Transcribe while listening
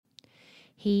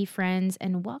Hey, friends,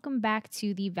 and welcome back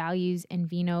to the Values and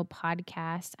Vino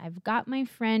podcast. I've got my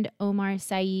friend Omar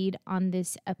Saeed on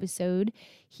this episode.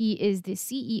 He is the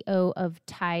CEO of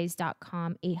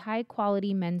Ties.com, a high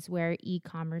quality menswear e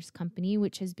commerce company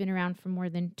which has been around for more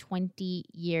than 20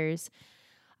 years.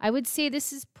 I would say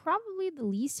this is probably the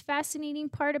least fascinating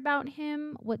part about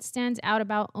him. What stands out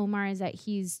about Omar is that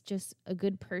he's just a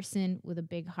good person with a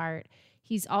big heart.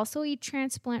 He's also a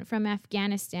transplant from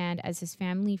Afghanistan as his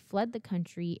family fled the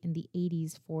country in the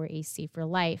 80s for a safer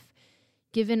life.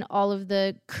 Given all of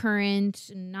the current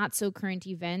and not so current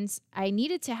events, I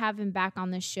needed to have him back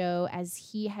on the show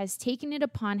as he has taken it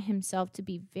upon himself to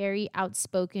be very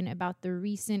outspoken about the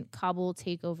recent Kabul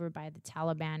takeover by the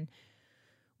Taliban.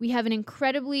 We have an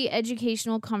incredibly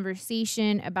educational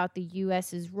conversation about the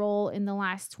U.S.'s role in the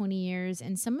last 20 years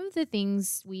and some of the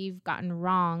things we've gotten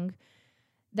wrong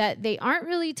that they aren't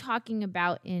really talking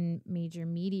about in major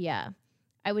media.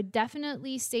 I would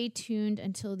definitely stay tuned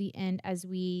until the end as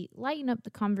we lighten up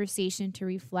the conversation to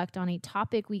reflect on a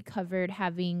topic we covered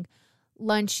having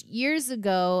lunch years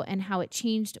ago and how it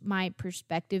changed my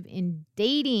perspective in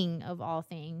dating, of all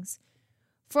things.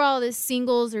 For all the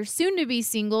singles or soon-to-be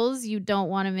singles, you don't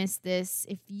want to miss this.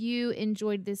 If you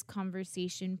enjoyed this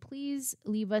conversation, please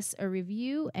leave us a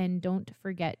review and don't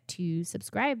forget to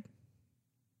subscribe.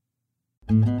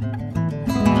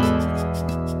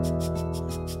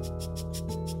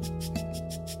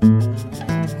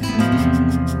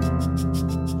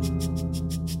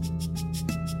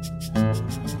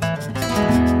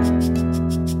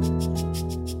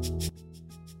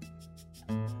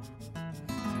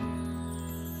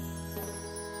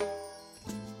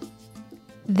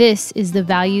 This is the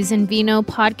Values and Vino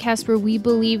podcast, where we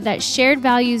believe that shared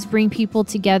values bring people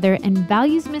together and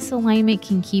values misalignment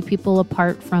can keep people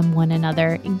apart from one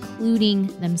another, including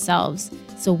themselves.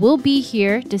 So we'll be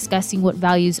here discussing what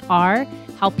values are,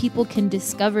 how people can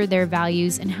discover their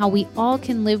values, and how we all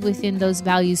can live within those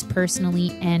values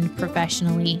personally and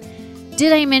professionally.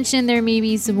 Did I mention there may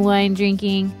be some wine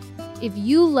drinking? If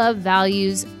you love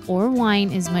values or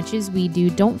wine as much as we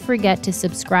do, don't forget to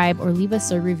subscribe or leave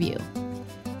us a review.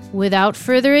 Without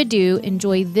further ado,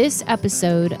 enjoy this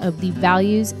episode of the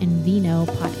Values and Vino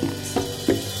podcast.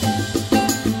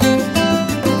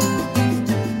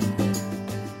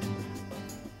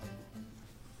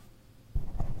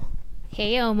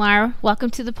 Hey, Omar. Welcome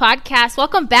to the podcast.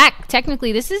 Welcome back.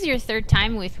 Technically, this is your third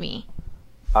time with me.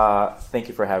 Thank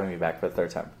you for having me back for the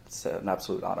third time. It's an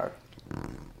absolute honor.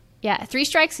 Yeah, 3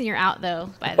 strikes and you're out,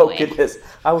 though, by the way. Oh, goodness.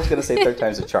 I was going to say third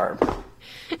time's a charm.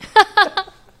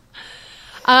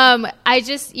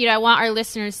 I want our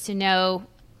listeners to know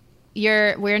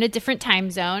we're in a different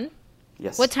time zone.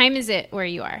 Yes. What time is it where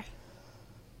you are?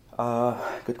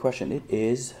 Good question. It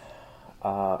is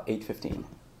 8:15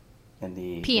 in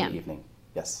the PM. evening.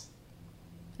 Yes.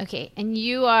 Okay, and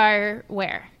you are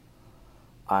where?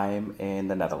 I'm in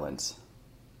the Netherlands.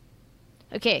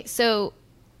 Okay, so,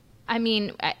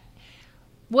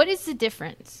 what is the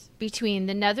difference between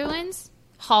the Netherlands,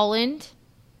 Holland,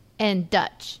 and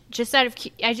Dutch? Is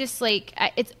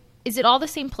it all the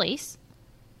same place?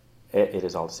 It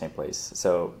is all the same place.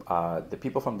 So the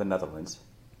people from the Netherlands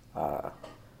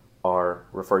are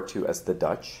referred to as the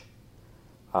Dutch.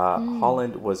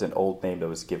 Holland was an old name that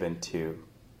was given to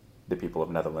the people of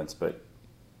Netherlands, but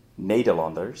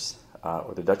Nederlanders,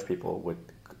 or the Dutch people,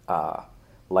 would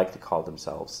like to call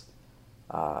themselves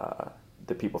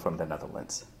the people from the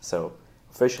Netherlands. So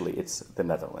officially, it's the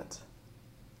Netherlands.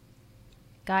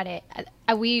 Got it.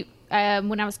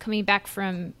 When I was coming back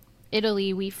from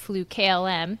Italy, we flew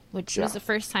KLM, which was the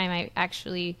first time I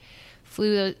actually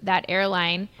flew that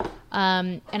airline.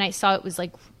 And I saw it was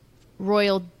like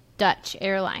Royal Dutch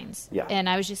Airlines. Yeah. And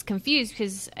I was just confused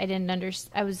because I didn't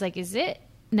understand. I was like, is it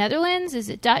Netherlands? Is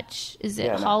it Dutch? Is it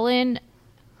Holland?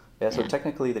 No. So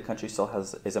technically the country still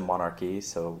is a monarchy.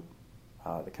 So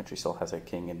the country still has a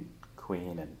king and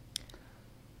queen and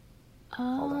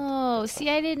Oh, see,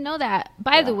 I didn't know that.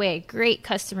 By the way, great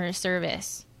customer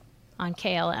service on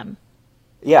KLM.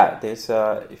 Yeah, there's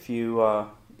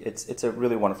it's a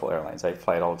really wonderful airline. I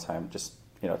fly it all the time. Just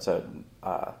it's a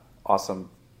awesome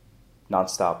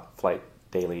nonstop flight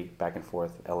daily back and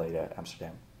forth, LA to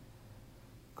Amsterdam.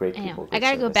 Great people. I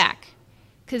gotta go back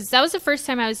because that was the first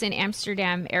time I was in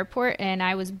Amsterdam airport and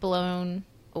I was blown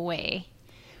away.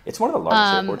 It's one of the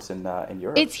largest airports in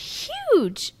Europe. It's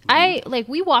huge.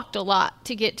 Mm-hmm. We walked a lot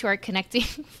to get to our connecting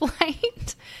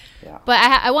flight. Yeah. But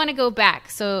I want to go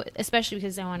back, so especially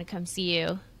because I want to come see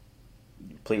you.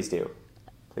 Please do.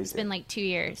 It's been 2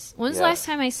 years. When's the last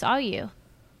time I saw you?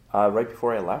 Right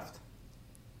before I left.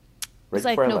 It was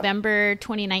Right before like I left. November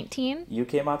 2019. You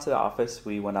came out to the office.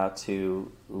 We went out to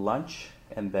lunch,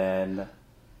 and then,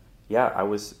 yeah, it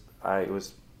was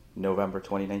November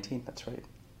 2019. That's right.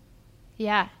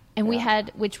 Yeah. And we Yeah.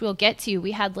 had, which we'll get to,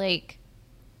 we had like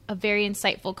a very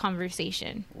insightful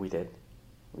conversation We did.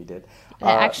 We did.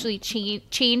 that actually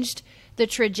changed the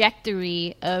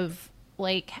trajectory of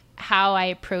like how I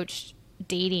approached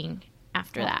dating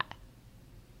after that.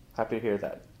 Happy to hear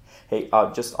that. Hey,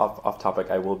 just off topic,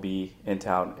 I will be in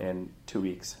town in 2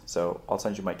 weeks, so I'll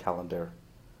send you my calendar.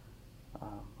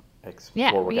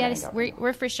 Yeah, where we're we gonna gotta, hang out.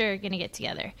 we're for sure gonna get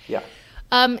together. Yeah.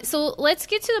 So let's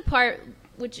get to the part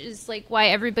which is like why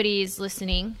everybody is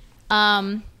listening.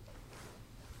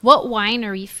 What wine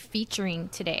are we featuring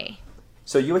today?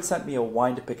 So you had sent me a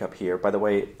wine to pick up here. By the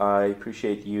way, I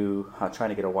appreciate you trying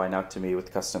to get a wine out to me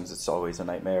with customs. It's always a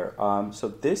nightmare. So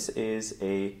this is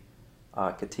a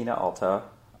Catena Alta.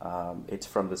 It's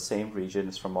from the same region.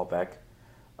 It's from Malbec.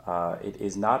 It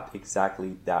is not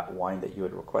exactly that wine that you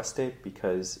had requested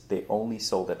because they only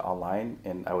sold it online,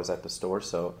 and I was at the store.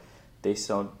 So they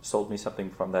sold me something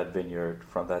from that vineyard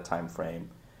from that time frame.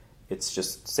 It's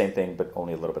just same thing, but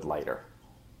only a little bit lighter.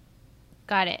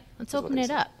 Got it. Let's open it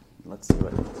up. Let's do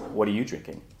it. What are you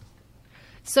drinking?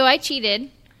 So I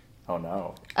cheated. Oh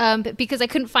no. But because I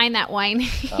couldn't find that wine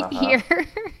here.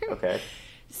 Okay.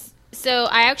 So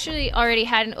I actually already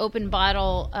had an open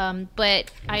bottle,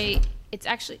 but it's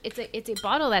a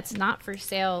bottle that's not for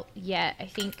sale yet. I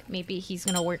think maybe he's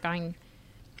gonna work on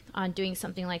doing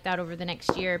something like that over the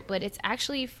next year. But it's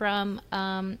actually from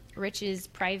Rich's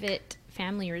private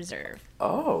family reserve.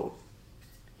 Oh,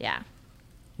 Yeah.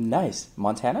 nice.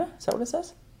 Montana? Is that what it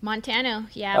says? Montano,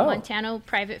 yeah, Oh. Montano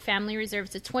Private Family Reserve.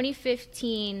 It's a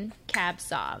 2015 Cab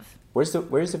Sauv. Where's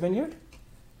the vineyard?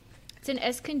 It's in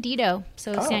Escondido,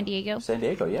 so Oh, San Diego. San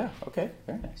Diego, yeah. Okay,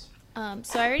 very nice.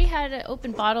 So I already had an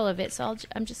open bottle of it, so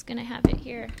I'm just gonna have it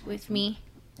here with me.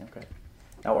 Okay.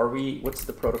 Now, what's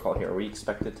the protocol here? Are we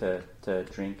expected to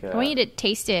drink? I want you to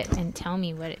taste it and tell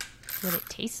me what it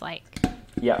tastes like.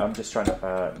 Yeah, I'm just trying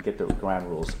to get the ground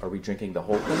rules. Are we drinking the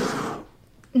whole thing?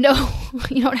 No,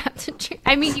 you don't have to drink.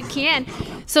 I mean, you can.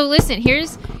 So listen,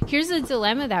 here's the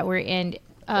dilemma that we're in.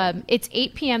 It's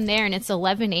 8 p.m. there and it's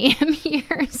 11 a.m.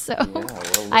 here. So well,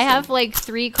 listen. I have like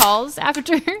 3 calls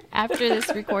after this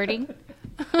recording.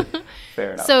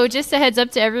 Fair enough. So just a heads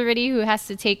up to everybody who has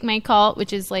to take my call,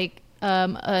 which is like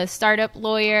a startup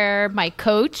lawyer, my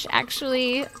coach,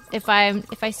 actually. If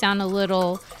I sound a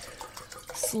little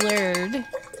slurred,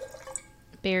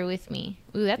 bear with me.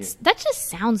 Ooh, that just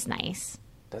sounds nice.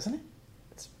 Doesn't it?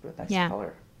 It's a nice Yeah.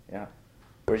 color. Yeah.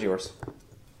 Where's yours?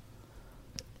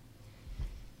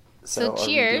 So are we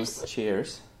cheers. doing-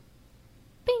 Cheers.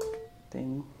 Bing.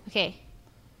 Ding. Okay.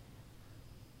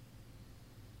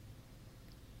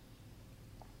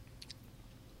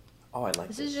 Oh, I like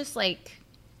This this. is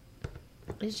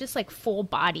just like full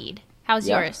bodied. How's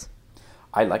Yeah. yours?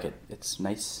 I like it. It's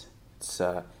nice.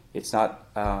 It's not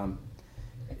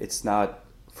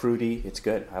fruity. It's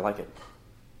good. I like it.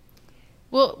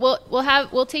 We'll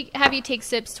have you take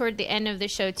sips toward the end of the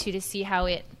show too to see how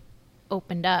it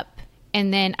opened up.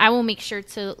 And then I will make sure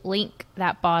to link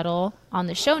that bottle on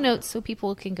the show notes so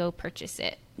people can go purchase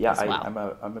it. Yeah, as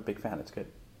well. I'm a big fan. It's good.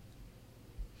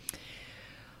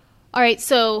 All right,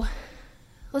 so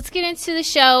let's get into the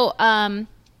show.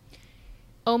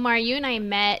 Omar, you and I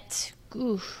met.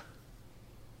 We're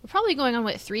probably going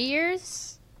on 3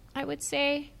 years, I would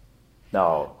say.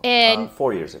 No, And-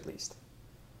 4 years at least.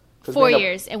 'Cause we 4 end up-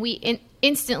 years, and we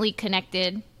instantly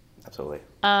connected. Absolutely.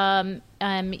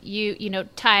 You know,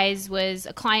 Ties was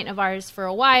a client of ours for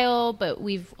a while, but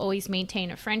we've always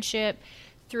maintained a friendship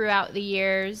throughout the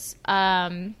years.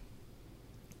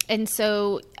 And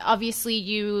so obviously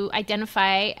you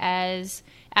identify as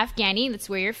Afghani. That's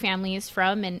where your family is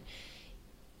from. And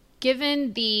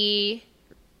given the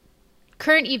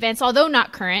current events, although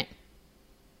not current,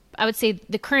 I would say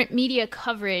the current media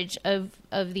coverage of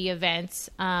the events,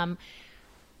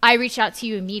 I reached out to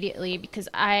you immediately because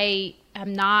I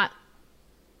am not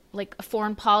like a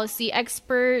foreign policy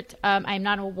expert. I'm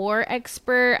not a war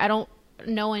expert. I don't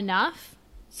know enough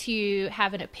to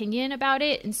have an opinion about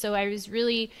it. And so I was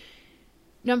really,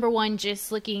 number one,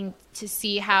 just looking to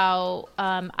see how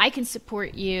I can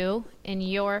support you in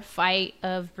your fight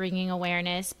of bringing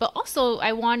awareness. But also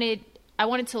I wanted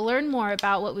to learn more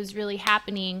about what was really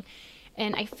happening.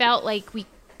 And I felt like we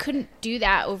couldn't do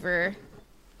that over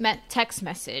text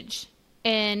message.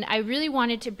 And I really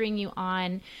wanted to bring you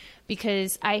on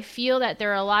because I feel that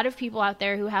there are a lot of people out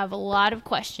there who have a lot of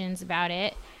questions about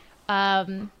it.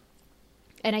 And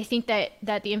I think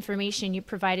that the information you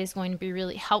provide is going to be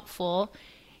really helpful.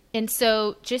 And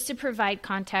so just to provide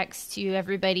context to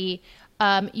everybody,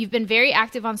 you've been very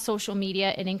active on social media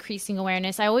and increasing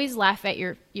awareness. I always laugh at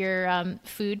your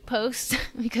food posts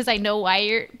because I know why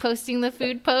you're posting the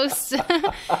food posts.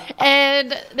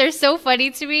 And they're so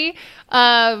funny to me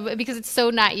because it's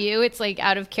so not you. It's like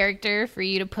out of character for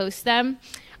you to post them.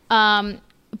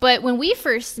 But when we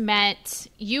first met,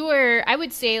 you were, I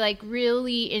would say, like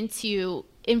really into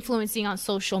influencing on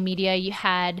social media. You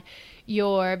had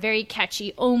your very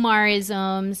catchy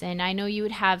Omarisms, and I know you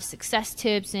would have success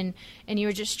tips, and you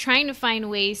were just trying to find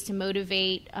ways to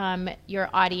motivate your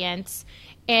audience.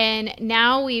 And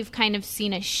now we've kind of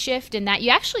seen a shift in that.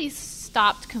 You actually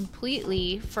stopped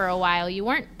completely for a while. You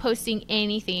weren't posting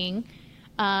anything,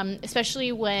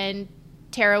 especially when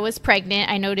Tara was pregnant.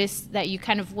 I noticed that you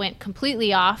kind of went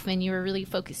completely off and you were really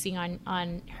focusing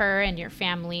on her and your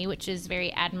family, which is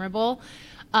very admirable.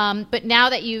 But now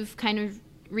that you've kind of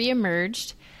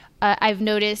reemerged, I've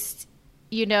noticed,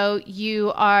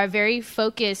 you are very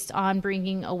focused on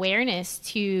bringing awareness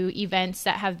to events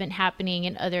that have been happening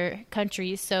in other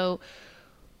countries. So,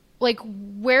 like,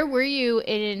 where were you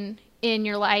in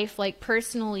your life, like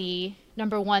personally,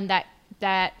 number one,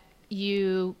 that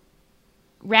you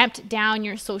ramped down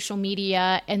your social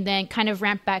media and then kind of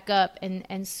ramped back up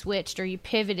and switched, or you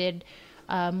pivoted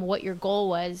what your goal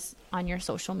was on your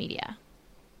social media?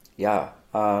 Yeah,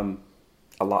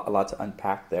 a lot to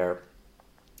unpack there.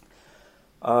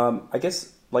 I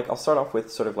guess like I'll start off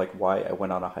with sort of like why I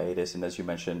went on a hiatus. And as you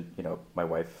mentioned, my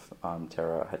wife,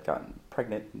 Tara, had gotten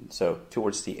pregnant. And so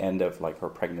towards the end of like her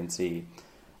pregnancy,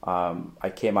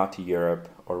 I came out to Europe,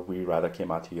 or we rather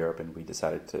came out to Europe, and we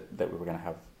decided that we were going to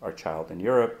have our child in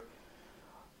Europe.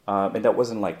 And that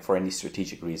wasn't like for any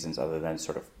strategic reasons other than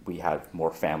sort of we had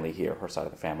more family here. Her side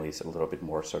of the family is a little bit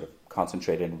more sort of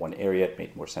concentrated in one area. It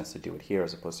made more sense to do it here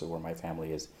as opposed to where my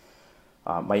family is.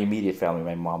 My immediate family,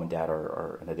 my mom and dad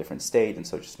are in a different state, and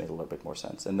so it just made a little bit more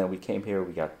sense. And then we came here,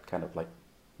 we got kind of like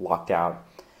locked out.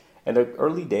 And the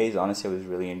early days, honestly, I was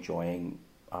really enjoying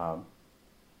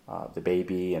the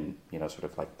baby and, sort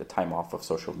of like the time off of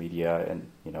social media.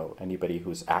 And, anybody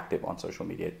who's active on social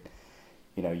media,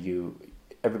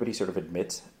 everybody sort of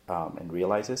admits and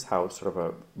realizes how sort of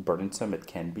a burdensome it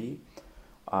can be.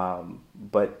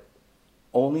 But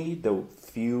only the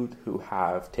few who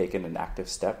have taken an active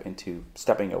step into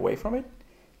stepping away from it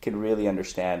can really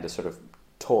understand the sort of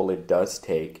toll it does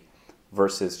take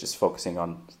versus just focusing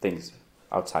on things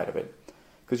outside of it.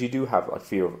 Because you do have a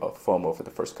fear of FOMO for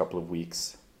the first couple of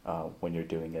weeks when you're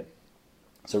doing it.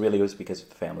 So really it was because of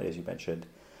the family, as you mentioned.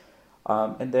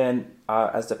 And then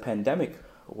as the pandemic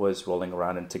was rolling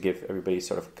around, and to give everybody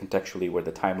sort of contextually where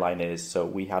the timeline is, so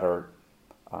we had our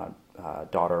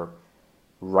daughter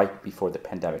right before the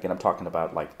pandemic, and I'm talking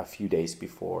about like a few days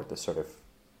before the sort of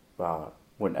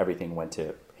when everything went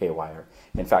to haywire.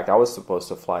 In fact, I was supposed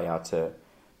to fly out to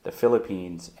the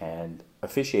Philippines and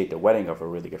officiate the wedding of a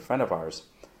really good friend of ours,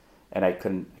 and I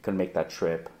couldn't make that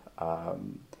trip.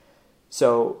 And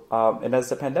as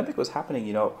the pandemic was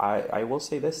happening, I will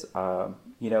say this,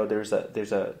 there's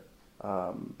a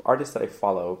artist that I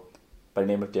follow by the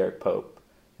name of Derek Pope,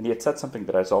 and he had said something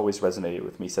that has always resonated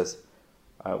with me. He says,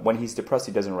 when he's depressed,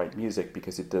 he doesn't write music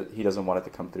because he doesn't want it to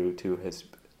come through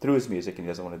his music, and he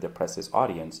doesn't want to depress his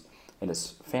audience and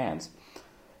his fans.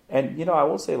 And, I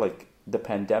will say, like, the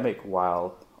pandemic,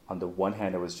 while on the one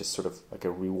hand it was just sort of like a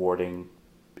rewarding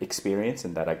experience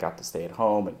in that I got to stay at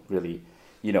home and really,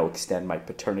 extend my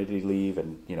paternity leave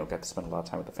and, got to spend a lot of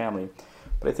time with the family.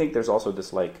 But I think there's also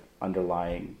this, like,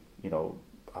 underlying,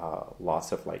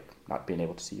 loss of, like, not being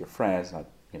able to see your friends, not,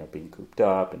 being cooped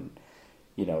up and,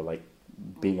 like,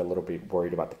 being a little bit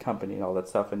worried about the company and all that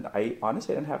stuff. And I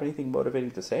honestly didn't have anything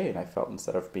motivating to say. And I felt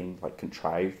instead of being like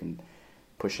contrived and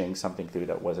pushing something through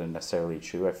that wasn't necessarily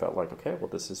true, I felt like, okay, well,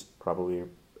 this is probably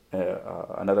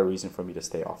another reason for me to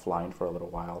stay offline for a little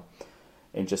while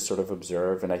and just sort of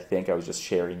observe. And I think I was just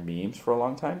sharing memes for a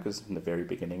long time because in the very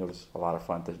beginning it was a lot of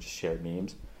fun to just share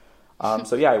memes.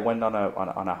 So yeah, I went on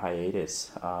a hiatus.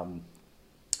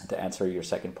 To answer your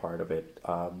second part of it,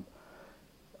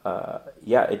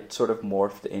 it sort of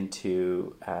morphed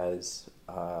into as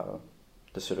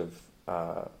the sort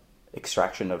of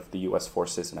extraction of the U.S.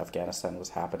 forces in Afghanistan was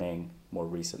happening more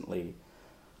recently,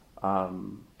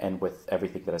 and with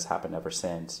everything that has happened ever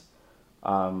since,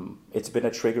 it's been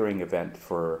a triggering event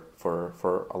for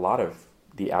a lot of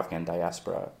the Afghan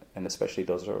diaspora, and especially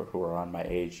those who are on my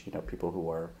age. People who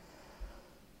are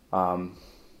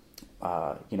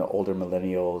older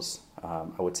millennials.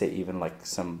 I would say even like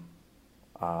some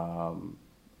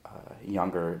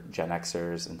younger Gen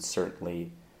Xers, and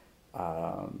certainly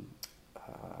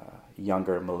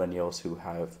younger millennials who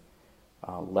have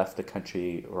left the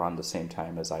country around the same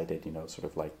time as I did, sort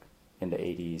of like in the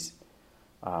 80s.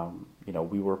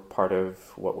 We were part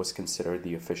of what was considered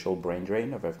the official brain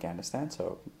drain of Afghanistan.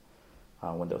 So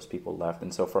when those people left.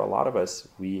 And so for a lot of us,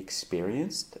 we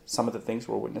experienced some of the things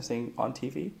we're witnessing on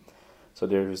TV. So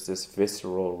there was this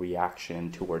visceral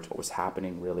reaction towards what was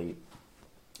happening really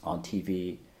on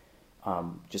TV.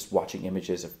 Just watching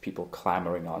images of people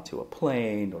clambering onto a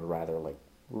plane, or rather like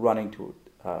running to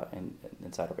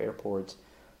inside of airports.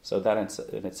 So that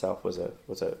in itself was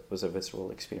a visceral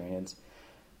experience.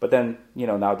 But then,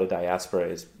 now the diaspora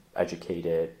is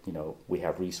educated, we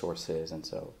have resources. And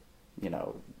so,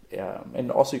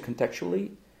 and also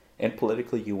contextually and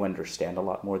politically, you understand a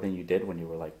lot more than you did when you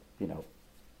were like,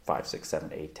 5, 6,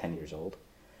 7, 8, 10 years old.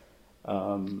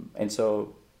 And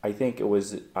so I think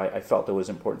I felt it was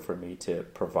important for me to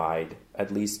provide, at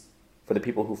least for the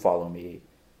people who follow me,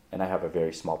 and I have a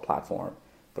very small platform,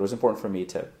 but it was important for me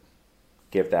to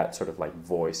give that sort of like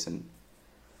voice and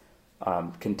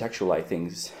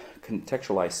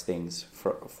contextualize things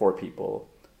for people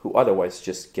who otherwise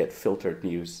just get filtered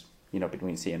news,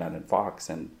 between CNN and Fox.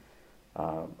 And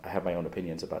I have my own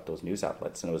opinions about those news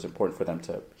outlets, and it was important for them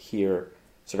to hear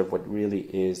sort of what really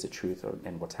is the truth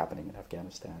and what's happening in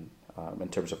Afghanistan, in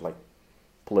terms of like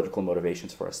political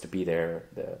motivations for us to be there,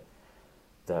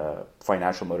 the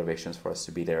financial motivations for us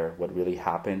to be there, what really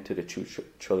happened to the $2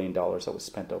 trillion that was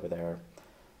spent over there,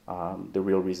 the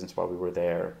real reasons why we were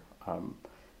there,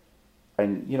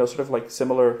 and sort of like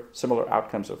similar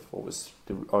outcomes of what was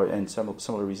and some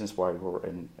similar reasons why we were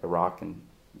in Iraq and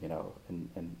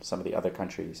and some of the other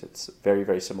countries. It's very,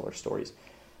 very similar stories.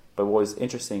 But what was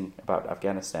interesting about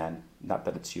Afghanistan, not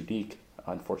that it's unique,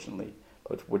 unfortunately,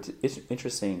 but what is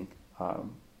interesting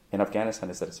in Afghanistan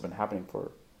is that it's been happening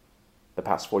for the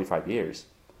past 45 years,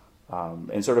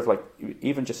 and sort of like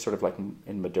even just sort of like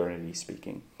in modernity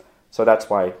speaking. So that's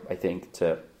why I think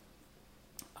to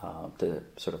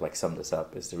sort of like sum this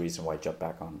up is the reason why I jumped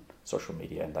back on social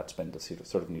media, and that's been the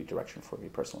sort of new direction for me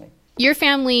personally. Your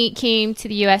family came to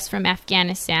the U.S. from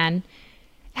Afghanistan.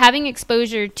 Having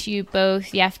exposure to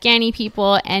both the Afghani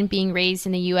people and being raised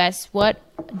in the U.S., what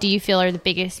do you feel are the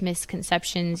biggest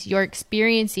misconceptions you're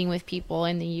experiencing with people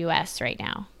in the U.S. right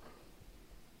now?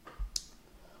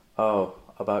 Oh,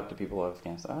 about the people of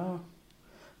Afghanistan? Oh,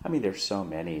 I mean, there's so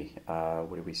many.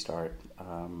 Where do we start?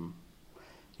 And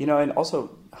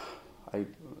also,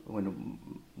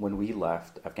 when we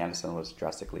left, Afghanistan was a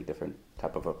drastically different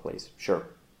type of a place. Sure,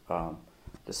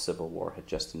 the civil war had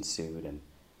just ensued, and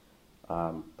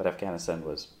but Afghanistan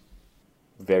was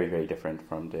very, very different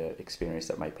from the experience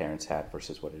that my parents had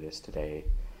versus what it is today.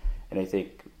 And I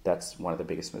think that's one of the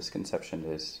biggest misconceptions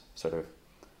is sort of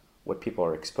what people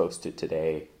are exposed to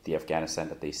today. The Afghanistan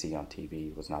that they see on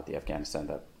TV was not the Afghanistan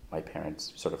that my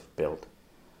parents sort of built.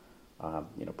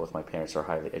 Both my parents are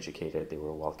highly educated. They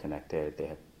were well connected. They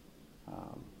had,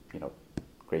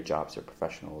 great jobs. They're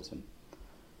professionals, and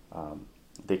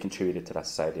they contributed to that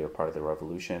society. They were part of the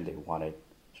revolution. They wanted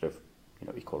sort of,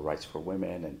 equal rights for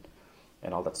women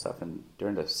and all that stuff. And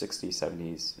during the 60s,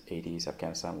 70s, 80s,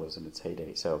 Afghanistan was in its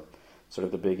heyday. So sort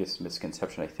of the biggest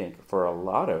misconception, I think, for a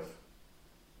lot of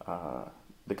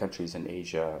the countries in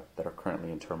Asia that are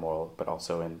currently in turmoil, but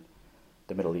also in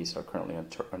the Middle East are currently in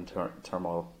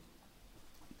turmoil,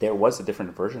 there was a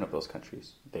different version of those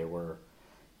countries. They were,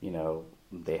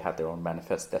 they had their own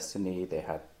manifest destiny. They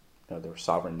had, they were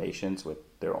sovereign nations with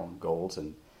their own goals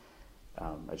and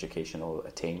educational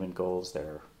attainment goals.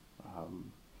 They're,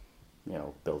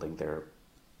 building their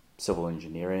civil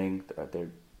engineering.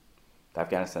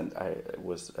 Afghanistan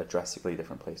was a drastically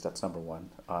different place. That's number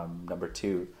one. Number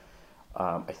two,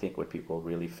 I think what people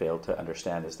really fail to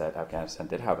understand is that Afghanistan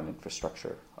did have an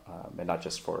infrastructure, and not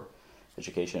just for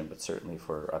education, but certainly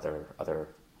for other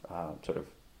sort of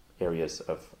areas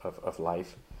of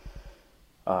life.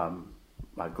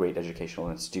 A great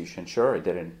educational institution. Sure, it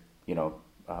didn't,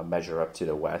 measure up to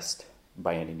the West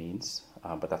by any means,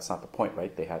 but that's not the point,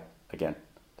 right? They had, again,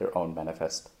 their own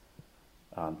manifest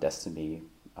destiny,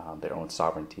 their own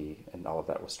sovereignty, and all of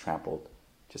that was trampled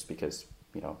just because,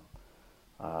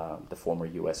 the former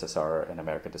USSR and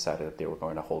America decided that they were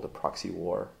going to hold a proxy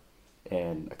war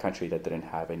in a country that didn't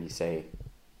have any say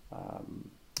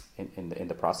in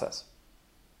the process.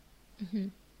 Mm-hmm.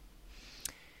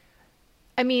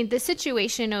 I mean, the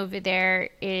situation over there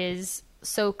is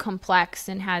so complex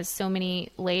and has so many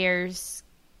layers.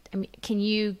 I mean, can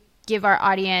you give our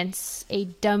audience a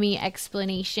dummy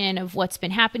explanation of what's been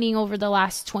happening over the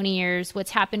last 20 years, what's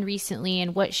happened recently,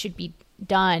 and what should be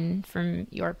done from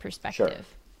your perspective? Sure.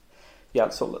 Yeah,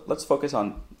 so let's focus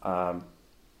on, of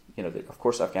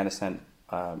course, Afghanistan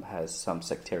has some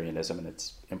sectarianism, and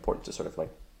it's important to sort of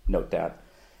like note that.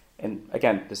 And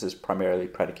again, this is primarily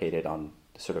predicated on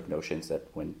the sort of notions that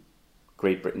when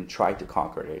Great Britain tried to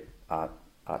conquer it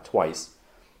twice,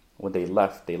 when they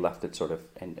left it sort of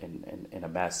in a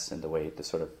mess in the way the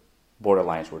sort of border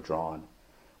lines were drawn,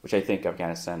 which I think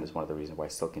Afghanistan is one of the reasons why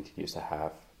it still continues to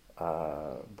have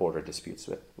border disputes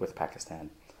with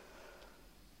Pakistan.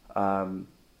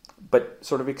 But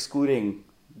sort of excluding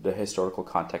the historical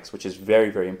context, which is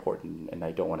very, very important, and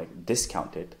I don't want to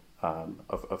discount it,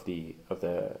 of the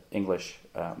English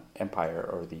Empire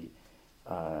or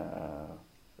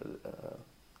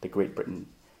the Great Britain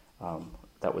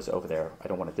that was over there. I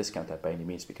don't want to discount that by any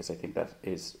means, because I think that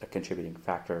is a contributing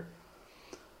factor.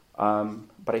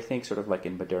 But I think sort of like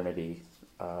in modernity,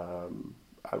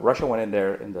 Russia went in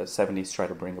there in the 70s, tried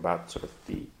to bring about sort of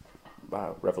the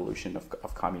revolution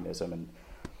of communism, and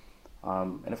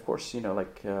of course, you know,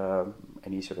 like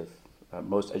any sort of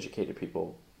most educated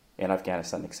people in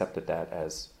Afghanistan accepted that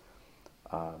as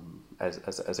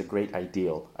a great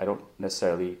ideal. I don't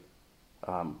necessarily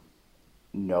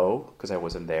know, because I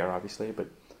wasn't there, obviously, but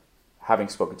having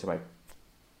spoken to my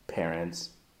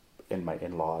parents and my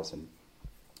in-laws and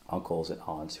uncles and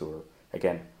aunts who are,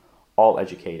 again, all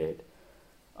educated,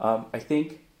 I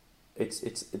think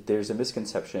there's a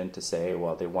misconception to say,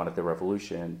 well, they wanted the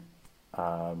revolution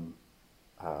and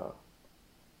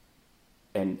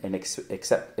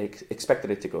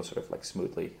expected it to go sort of like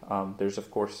smoothly. There's,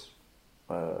 of course,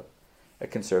 a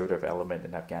conservative element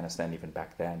in Afghanistan even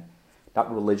back then. Not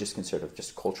religious conservative,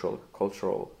 just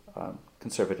cultural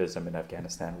conservatism in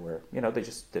Afghanistan, where, you know, they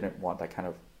just didn't want that kind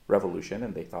of revolution,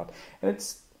 and they thought, and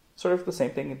it's sort of the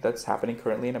same thing that's happening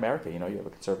currently in America. You know, you have a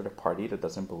conservative party that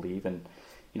doesn't believe in,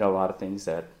 you know, a lot of things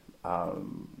that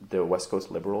the West Coast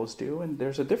liberals do, and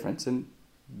there's a difference, and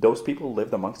those people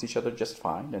lived amongst each other just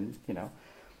fine, and, you know,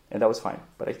 and that was fine.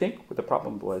 But I think the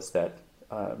problem was that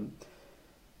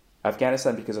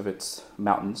Afghanistan, because of its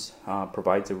mountains,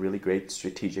 provides a really great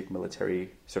strategic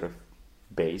military sort of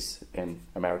base, and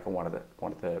America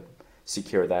wanted to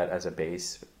secure that as a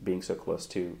base, being so close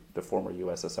to the former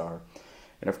USSR.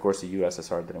 And of course, the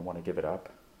USSR didn't want to give it up,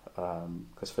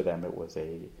 because for them it was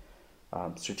a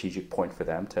strategic point for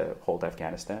them to hold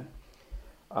Afghanistan.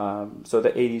 So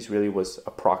the 80s really was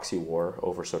a proxy war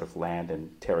over sort of land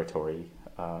and territory.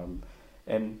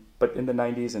 But in the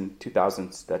 90s and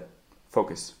 2000s, that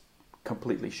focus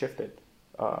completely shifted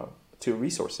to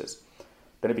resources.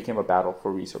 Then it became a battle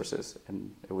for resources,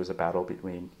 and it was a battle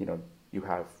between, you know, you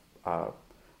have a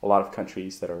lot of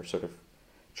countries that are sort of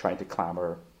trying to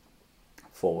clamor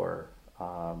for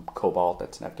cobalt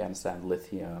that's in Afghanistan,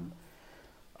 lithium,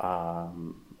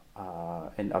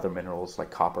 and other minerals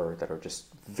like copper that are just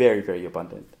very, very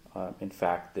abundant. In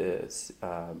fact,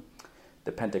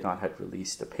 the Pentagon had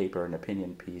released a paper, an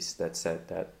opinion piece that said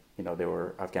that, you know,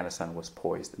 Afghanistan was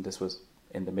poised, and this was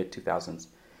in the mid 2000s.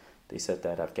 They said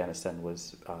that Afghanistan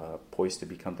was poised to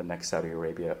become the next Saudi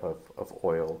Arabia of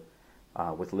oil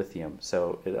with lithium.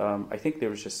 So I think there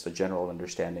was just a general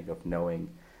understanding of knowing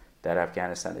that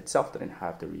Afghanistan itself didn't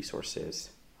have the resources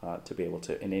to be able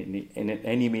to, in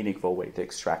any meaningful way, to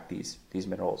extract these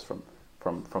minerals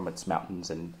from its mountains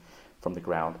and from the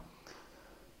ground.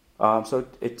 So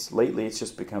lately it's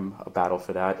just become a battle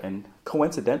for that. And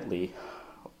coincidentally,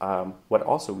 what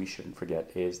also we shouldn't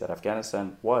forget is that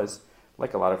Afghanistan was,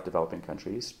 like a lot of developing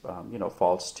countries,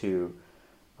 falls to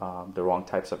the wrong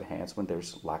types of hands when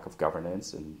there's lack of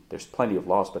governance, and there's plenty of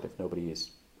laws, but if nobody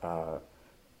is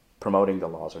promoting the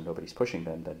laws or nobody's pushing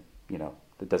them, then, you know,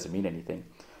 that doesn't mean anything.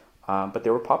 But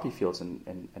there were poppy fields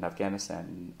in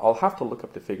Afghanistan. I'll have to look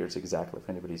up the figures exactly. If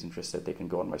anybody's interested, they can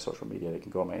go on my social media, they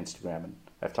can go on my Instagram, and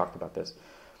I've talked about this.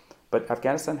 But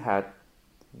Afghanistan had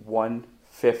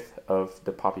 1/5 of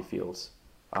the poppy fields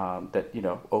that, you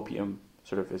know, opium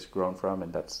sort of is grown from,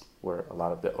 and that's where a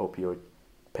lot of the opioid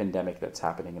pandemic that's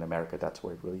happening in America, that's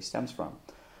where it really stems from.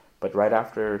 But right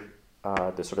after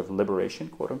the sort of liberation,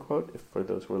 quote unquote, if for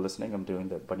those who are listening, I'm doing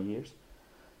the bunny ears.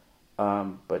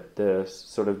 But the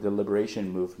sort of the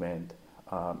liberation movement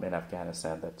in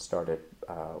Afghanistan that started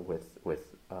with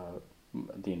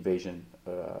the invasion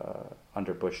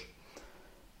under Bush,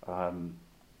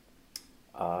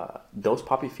 those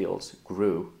poppy fields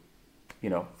grew,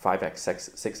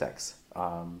 5x, 6x.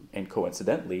 And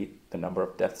coincidentally, the number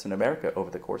of deaths in America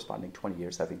over the corresponding 20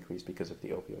 years have increased because of the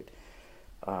opioid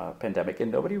pandemic.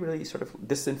 And nobody really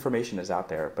this information is out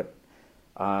there, but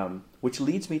which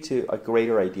leads me to a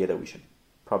greater idea that we should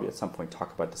probably at some point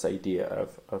talk about, this idea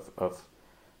of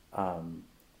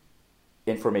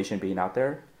information being out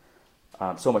there,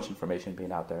 so much information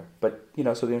being out there. But,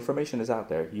 so the information is out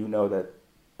there. You know that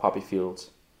poppy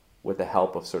fields with the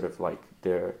help of sort of like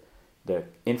the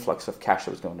influx of cash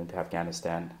that was going into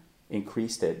Afghanistan,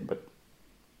 increased it. But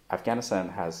Afghanistan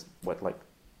has like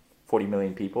 40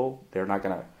 million people. They're not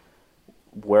gonna.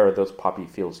 Where are those poppy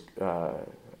fields?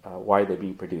 Why are they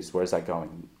being produced? Where is that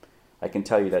going? I can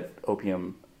tell you that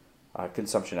opium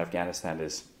consumption in Afghanistan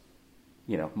is,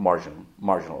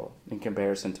 marginal in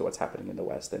comparison to what's happening in the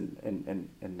West and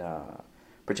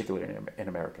particularly in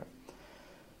America.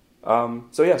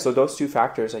 So those two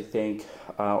factors, I think,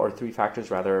 or three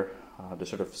factors rather, the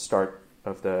sort of start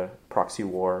of the proxy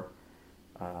war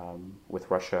with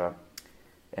Russia,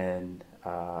 and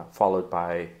followed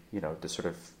by the sort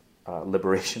of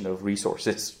liberation of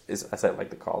resources, is as I like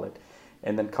to call it,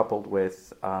 and then coupled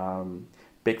with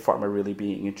big pharma really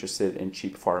being interested in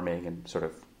cheap farming and sort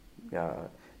of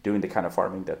doing the kind of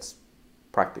farming that's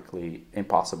practically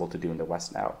impossible to do in the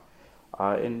West now.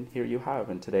 And here you have,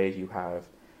 and today you have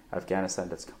Afghanistan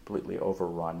that's completely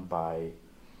overrun by,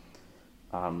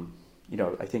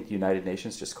 I think the United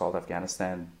Nations just called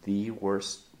Afghanistan the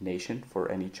worst nation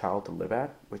for any child to live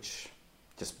at, which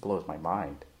just blows my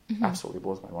mind. Mm-hmm. Absolutely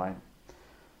blows my mind.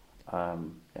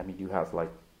 I mean, you have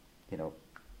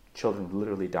children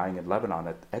literally dying in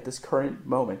Lebanon at this current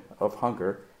moment of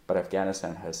hunger, but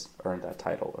Afghanistan has earned that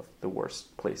title of the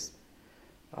worst place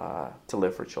to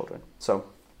live for children. So,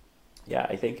 yeah,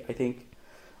 I think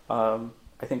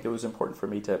it was important for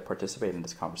me to participate in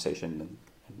this conversation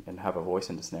and have a voice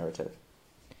in this narrative.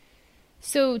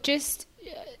 So just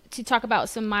to talk about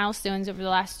some milestones over the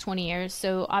last 20 years.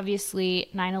 So obviously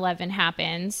 9/11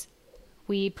 happens.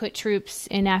 We put troops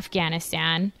in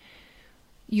Afghanistan.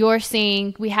 You're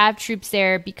saying we have troops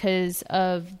there because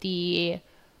of the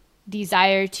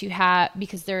desire to have,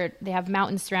 because they have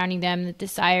mountains surrounding them, the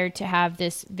desire to have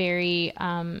this very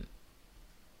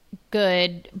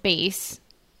good base,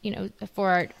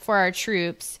 for our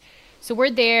troops. So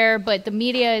we're there, but the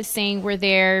media is saying we're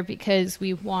there because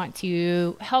we want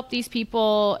to help these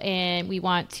people and we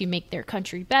want to make their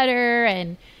country better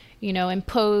and,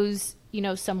 impose,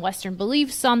 some Western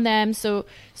beliefs on them. So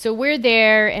we're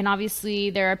there, and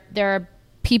obviously there are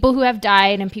people who have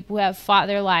died and people who have fought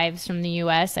their lives from the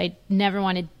U.S. I never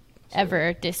want to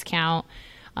ever discount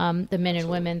the men and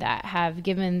women that have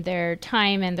given their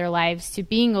time and their lives to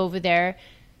being over there.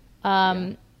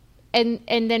 And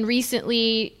then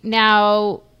recently,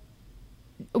 now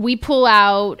we pull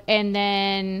out, and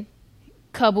then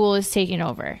Kabul is taken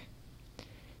over.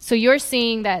 So you're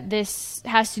saying that this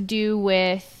has to do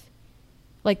with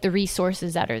the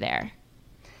resources that are there.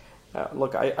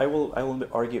 Look, I will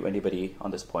argue anybody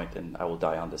on this point, and I will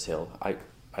die on this hill. I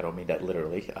don't mean that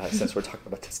literally, since we're talking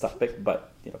about this topic,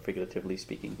 but figuratively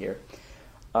speaking here.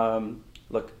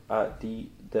 Look, the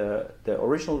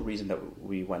original reason that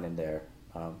we went in there,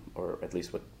 or at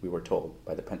least what we were told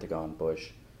by the Pentagon,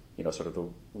 Bush, sort of the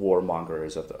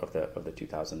warmongers of the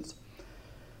 2000s.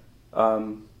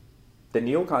 The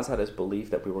neocons had this belief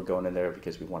that we were going in there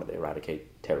because we wanted to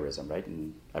eradicate terrorism, right?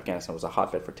 And Afghanistan was a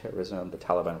hotbed for terrorism. The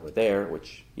Taliban were there,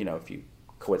 which, if you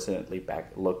coincidentally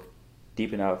look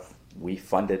deep enough, we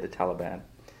funded the Taliban.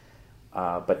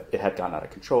 But it had gone out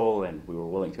of control, and we were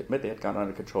willing to admit they had gone out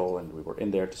of control, and we were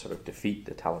in there to sort of defeat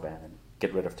the Taliban and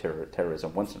get rid of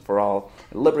terrorism once and for all,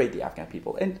 and liberate the Afghan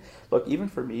people. And look, even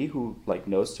for me, who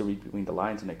knows to read between the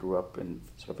lines, and I grew up in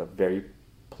sort of a very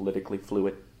politically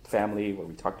fluid family where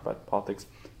we talked about politics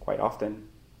quite often,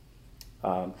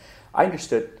 I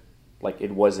understood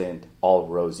it wasn't all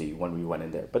rosy when we went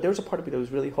in there. But there was a part of me that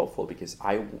was really hopeful, because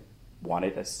I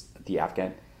wanted, as the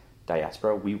Afghan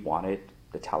diaspora, we wanted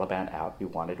the Taliban out. We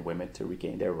wanted women to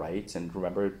regain their rights. And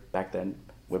remember, back then,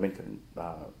 women couldn't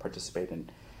participate in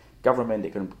government.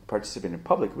 They couldn't participate in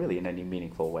public, really, in any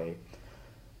meaningful way.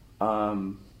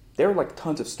 There were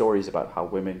tons of stories about how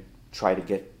women try to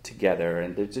get together,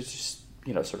 and there's just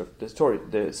sort of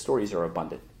the stories are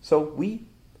abundant. So we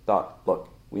thought, look,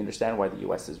 we understand why the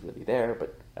U.S. is really there,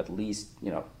 but at least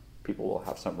people will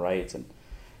have some rights, and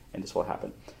this will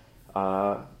happen.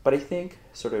 But I think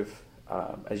sort of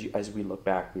as we look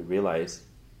back, we realize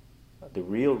the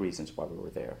real reasons why we were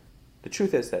there. The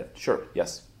truth is that, sure,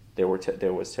 yes, there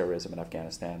was terrorism in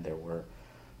Afghanistan. There were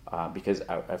because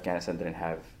Afghanistan didn't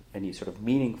have any sort of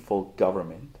meaningful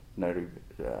government, no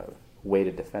way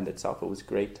to defend itself. It was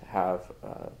great to have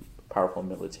powerful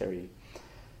military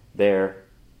there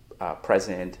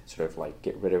present, sort of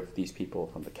get rid of these people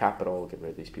from the capital, get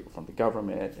rid of these people from the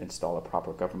government, install a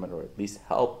proper government, or at least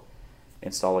help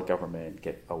install a government,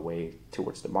 get a way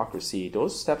towards democracy.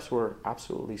 Those steps were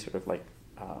absolutely sort of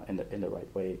in the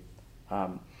right way.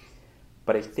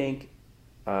 But I think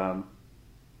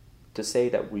to say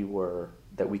that we were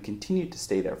that we continue to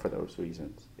stay there for those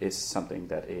reasons is something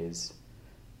that is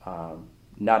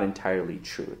not entirely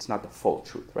true. It's not the full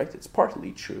truth, right? It's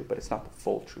partly true, but it's not the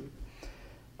full truth.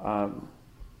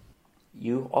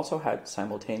 You also had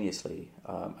simultaneously,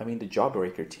 the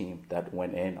Jawbreaker team that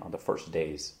went in on the first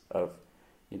days of,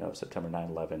 September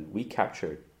 9/11. We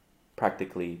captured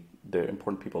practically the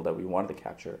important people that we wanted to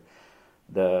capture.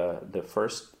 The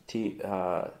first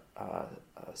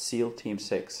SEAL Team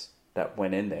 6 that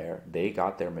went in there, they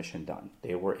got their mission done.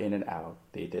 They were in and out.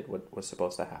 They did what was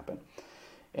supposed to happen.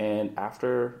 And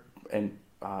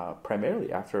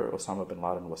primarily after Osama bin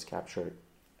Laden was captured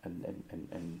and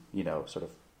sort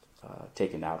of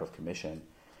taken out of commission,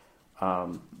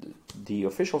 the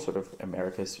official sort of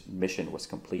America's mission was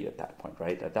complete at that point,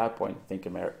 right? At that point, I think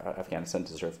Afghanistan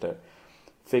deserved to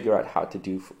figure out how to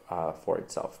do for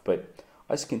itself. But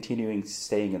us continuing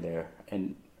staying in there,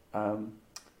 and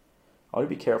I want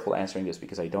to be careful answering this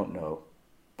because I don't know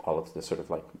all of the sort of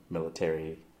like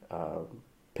military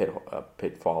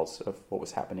pitfalls of what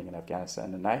was happening in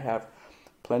Afghanistan. And I have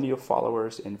plenty of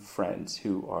followers and friends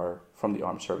who are from the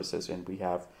armed services, and we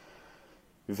have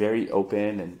very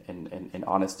open and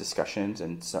honest discussions.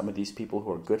 And some of these people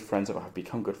who are good friends of, have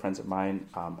become good friends of mine,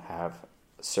 have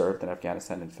served in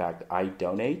Afghanistan. In fact, I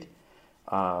donate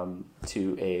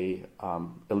to a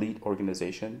elite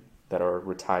organization that are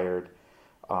retired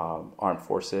armed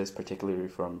forces, particularly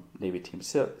from Navy Team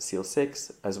SEAL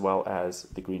 6, as well as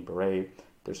the Green Beret.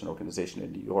 There's an organization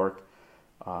in New York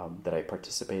that I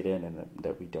participate in, and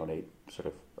that we donate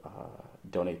through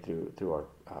our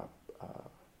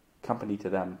company to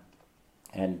them.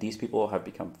 And these people have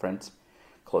become friends,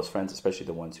 close friends, especially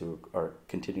the ones who are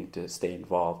continuing to stay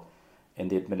involved in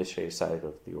the administrative side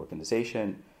of the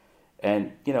organization.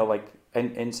 And,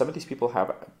 and some of these people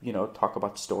have, talk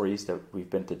about stories that we've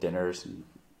been to dinners and,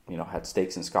 had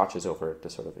steaks and scotches over the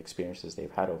sort of experiences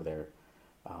they've had over there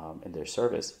in their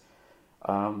service.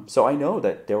 So I know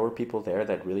that there were people there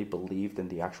that really believed in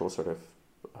the actual sort of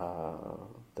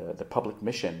the public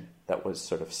mission that was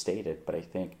sort of stated. But I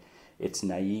think it's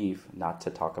naive not to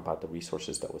talk about the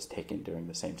resources that was taken during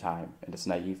the same time. And it's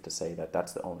naive to say that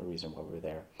that's the only reason why we're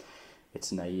there.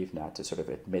 It's naive not to sort of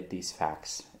admit these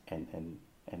facts and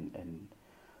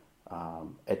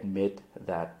admit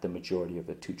that the majority of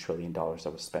the $2 trillion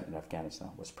that was spent in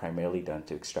Afghanistan was primarily done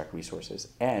to extract resources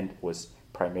and was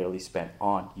primarily spent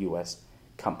on U.S.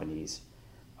 companies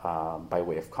by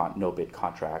way of no-bid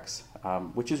contracts,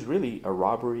 which is really a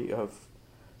robbery of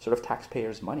sort of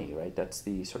taxpayers' money, right? That's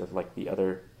the sort of like the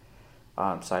other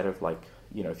side of like,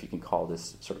 if you can call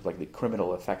this sort of like the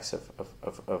criminal effects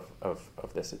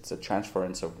of this. It's a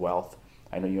transference of wealth.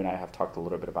 I know you and I have talked a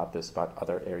little bit about this, about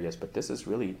other areas, but this is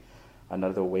really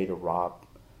another way to rob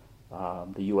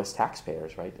the U.S.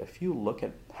 taxpayers, right? If you look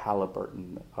at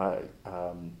Halliburton,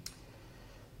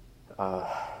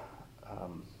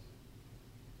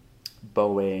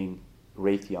 Boeing,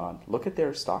 Raytheon, look at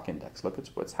their stock index. Look at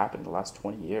what's happened in the last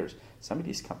 20 years. Some of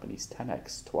these companies,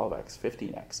 10x, 12x,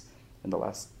 15x in the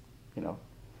last,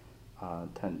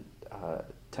 10,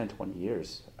 20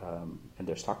 years in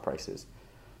their stock prices.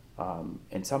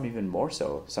 And some even more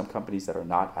so. Some companies that are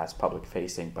not as public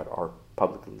facing but are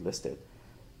publicly listed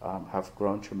have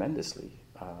grown tremendously.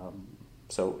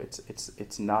 So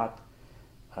it's not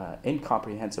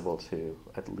incomprehensible to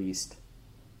at least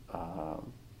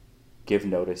give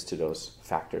notice to those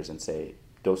factors and say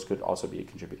those could also be a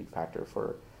contributing factor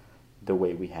for the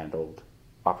way we handled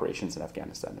operations in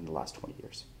Afghanistan in the last 20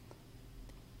 years.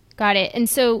 Got it. And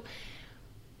so,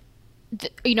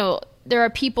 there are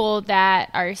people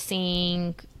that are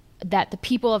saying that the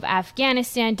people of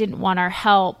Afghanistan didn't want our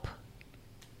help.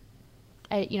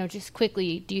 Just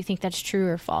quickly, do you think that's true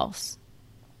or false?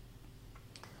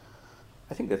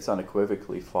 I think that's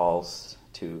unequivocally false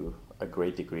to a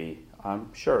great degree.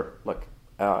 Sure. Look,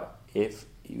 if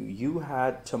you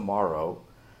had tomorrow,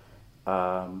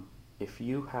 if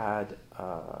you had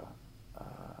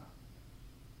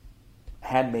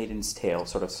Handmaid's Tale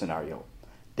sort of scenario,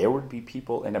 there would be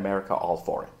people in America all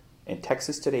for it. And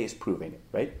Texas today is proving it,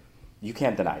 right? You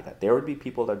can't deny that. There would be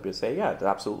people that would say, yeah,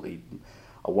 absolutely,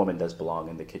 a woman does belong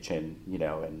in the kitchen,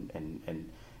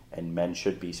 and men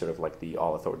should be sort of like the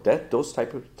all authority. Those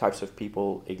types of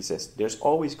people exist. There's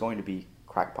always going to be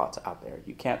crackpots out there.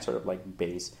 You can't sort of like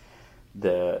base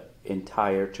the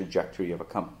entire trajectory of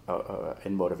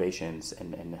and motivations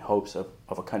and hopes of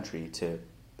a country to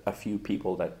a few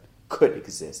people that could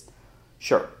exist.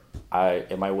 Sure,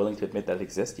 am I willing to admit that it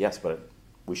exists? Yes, but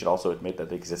we should also admit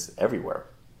that it exists everywhere.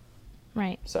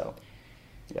 Right. So,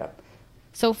 yeah.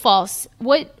 So false.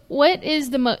 What is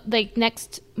the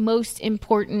next most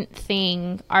important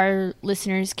thing our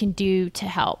listeners can do to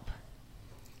help?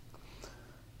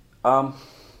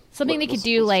 Something they could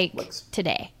do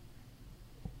today.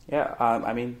 Yeah,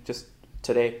 I mean, just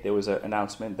today there was an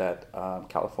announcement that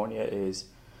California is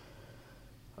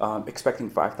expecting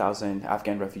 5,000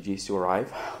 Afghan refugees to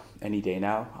arrive any day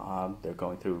now. They're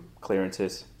going through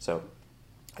clearances, so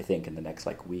I think in the next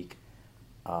week,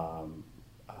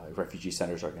 refugee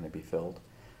centers are going to be filled.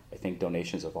 I think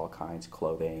donations of all kinds,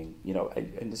 clothing,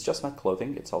 and it's just not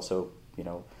clothing. It's also,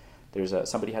 there's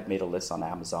somebody had made a list on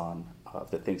Amazon of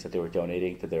the things that they were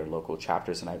donating to their local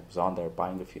chapters, and I was on there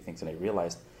buying a few things, and I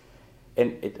realized,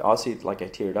 and it honestly, I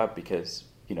teared up because,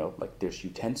 there's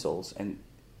utensils and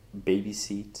baby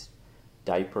seats,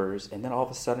 diapers, and then all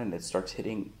of a sudden it starts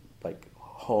hitting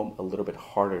home a little bit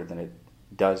harder than it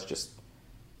does just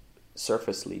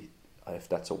surfacely, if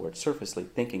that's a word, surfacely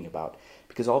thinking about,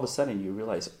 because all of a sudden you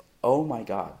realize, oh my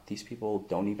God, these people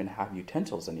don't even have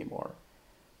utensils anymore.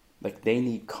 They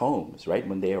need combs, right?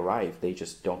 When they arrive, they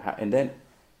just don't have, and then,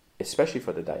 especially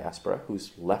for the diaspora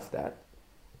who's left that,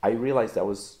 I realized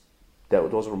those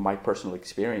were my personal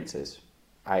experiences.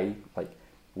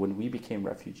 When we became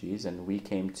refugees and we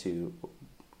came to,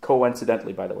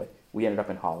 coincidentally, by the way, we ended up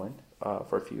in Holland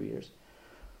for a few years.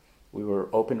 We were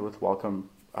welcomed with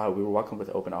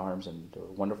open arms, and they were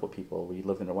wonderful people. We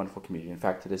lived in a wonderful community. In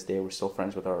fact, to this day, we're still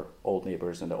friends with our old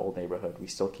neighbors in the old neighborhood. We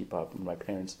still keep up. My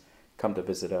parents come to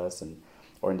visit us,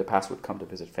 or in the past would come to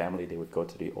visit family. They would go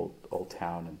to the old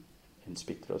town and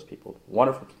speak to those people.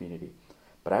 Wonderful community.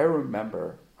 But I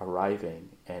remember arriving,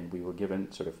 and we were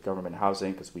given sort of government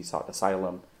housing because we sought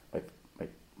asylum.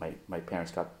 My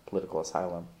parents got political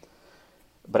asylum.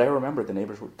 But I remember the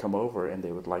neighbors would come over and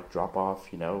they would drop off,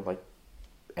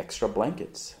 extra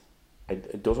blankets.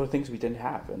 Those are things we didn't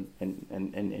have,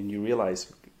 and you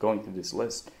realize going through this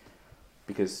list,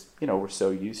 because we're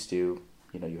so used to,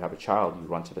 you have a child, you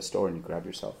run to the store and you grab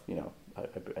yourself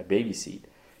a baby seat.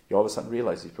 You all of a sudden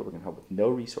realize these people can help with no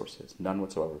resources, none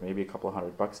whatsoever. Maybe a couple of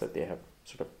 $100 that they have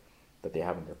that they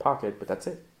have in their pocket, but that's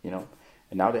it. And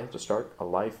now they have to start a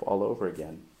life all over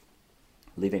again,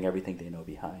 leaving everything they know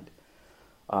behind.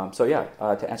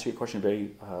 To answer your question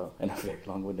in a very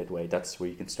long-winded way, that's where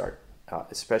you can start,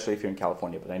 especially if you're in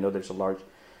California. But I know there's a large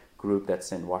group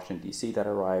that's in Washington, D.C. that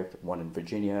arrived, one in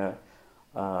Virginia,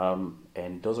 and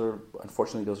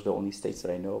unfortunately, those are the only states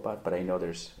that I know about. But I know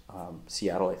there's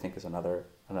Seattle, I think, is another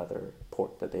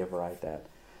port that they have arrived at.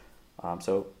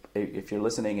 So if you're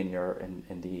listening and you're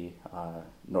in the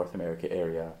North America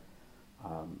area,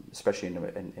 especially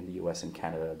in the U.S. and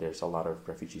Canada, there's a lot of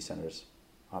refugee centers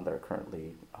that are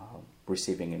currently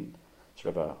receiving in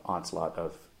sort of an onslaught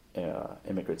of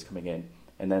immigrants coming in.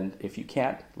 And then if you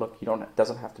can't, look, it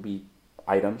doesn't have to be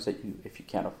items if you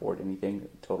can't afford anything,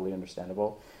 totally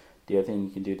understandable. The other thing you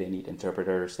can do, they need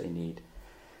interpreters, they need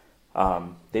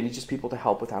just people to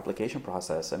help with application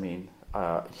process. I mean,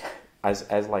 as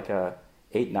a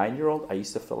 8-9-year-old, I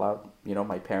used to fill out,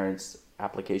 my parents'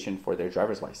 application for their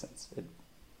driver's license. It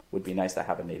would be nice to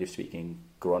have a native speaking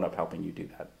grown-up helping you do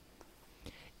that.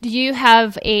 Do you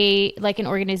have an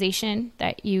organization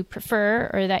that you prefer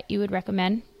or that you would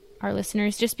recommend our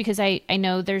listeners? Just because I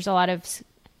know there's a lot of,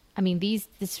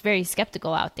 it's very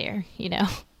skeptical out there,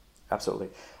 Absolutely.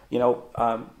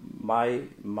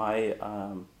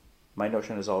 My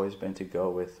notion has always been to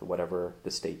go with whatever the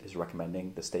state is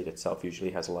recommending. The state itself usually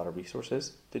has a lot of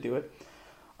resources to do it.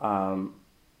 I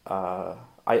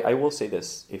will say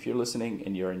this, if you're listening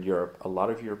and you're in Europe, a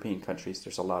lot of European countries,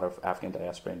 there's a lot of Afghan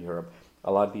diaspora in Europe.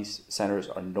 A lot of these centers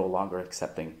are no longer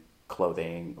accepting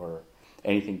clothing or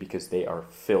anything because they are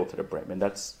filled to the brim. And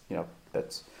that's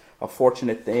a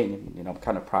fortunate thing. And, I'm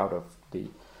kind of proud of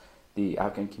the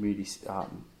Afghan communities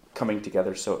coming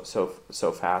together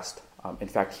so fast. In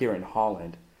fact, here in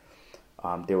Holland,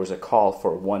 there was a call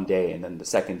for one day, and then the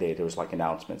second day there was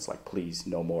announcements please,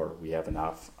 no more, we have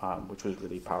enough, which was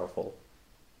really powerful.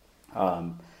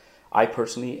 I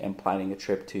personally am planning a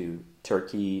trip to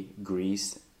Turkey,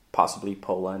 Greece, possibly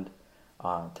Poland,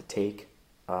 to take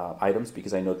items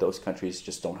because I know those countries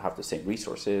just don't have the same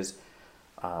resources.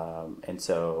 And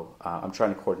so I'm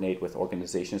trying to coordinate with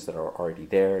organizations that are already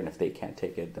there, and if they can't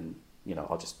take it, then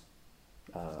I'll just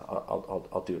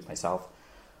I'll do it myself.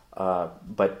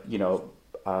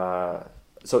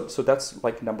 So that's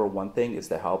number one thing is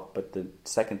the help. But the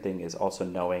second thing is also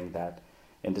knowing that,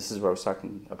 and this is where I was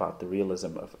talking about the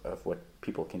realism of what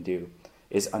people can do,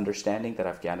 is understanding that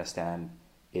Afghanistan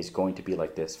is going to be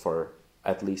like this for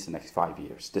at least the next 5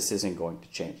 years. This isn't going to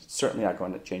change. It's certainly not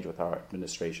going to change with our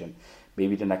administration.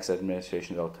 Maybe the next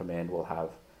administration that'll come in will have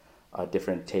a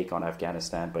different take on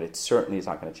Afghanistan, but it certainly is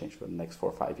not going to change for the next 4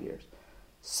 or 5 years.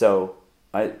 So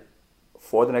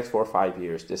for the next 4 or 5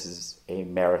 years, this is a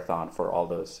marathon for all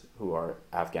those who are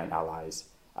Afghan allies,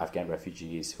 Afghan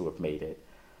refugees who have made it.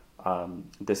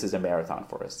 This is a marathon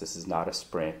for us. This is not a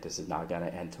sprint. This is not going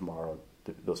to end tomorrow.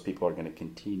 Those people are going to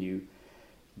continue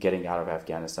getting out of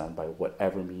Afghanistan by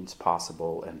whatever means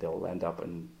possible, and they'll end up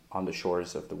on the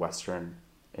shores of the Western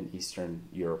and Eastern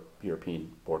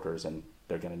European borders, and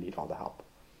they're going to need all the help.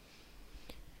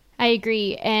 I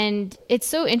agree. And it's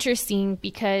so interesting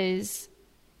because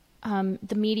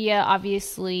the media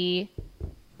obviously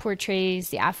portrays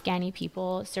the Afghani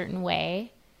people a certain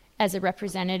way as a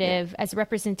representative, as a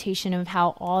representation of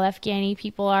how all Afghani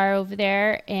people are over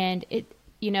there. And it,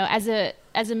 as a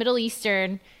Middle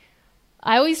Eastern,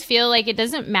 I always feel like it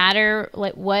doesn't matter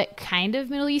like what kind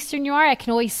of Middle Eastern you are. I can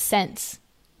always sense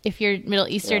if you're Middle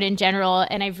Eastern in general.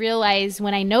 And I've realized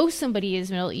when I know somebody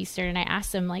is Middle Eastern and I ask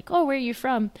them like, oh, where are you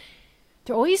from?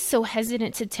 They're always so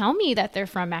hesitant to tell me that they're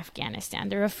from Afghanistan.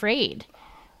 They're afraid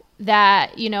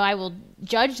that, I will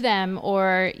judge them,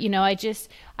 or,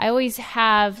 I always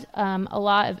have a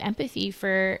lot of empathy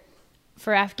for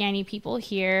Afghani people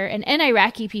here and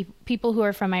Iraqi people who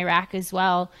are from Iraq as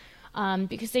well.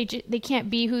 Because they can't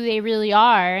be who they really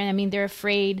are. And I mean, they're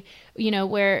afraid,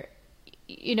 where,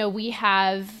 we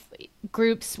have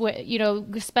groups,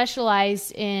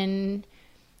 specialized in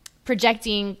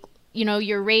projecting,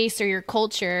 your race or your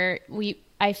culture.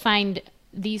 I find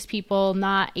these people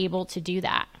not able to do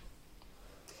that.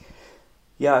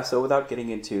 Yeah. So without getting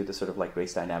into the sort of like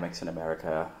race dynamics in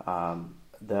America,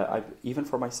 even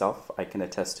for myself, I can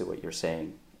attest to what you're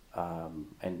saying.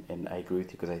 And I agree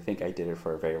with you, because I think I did it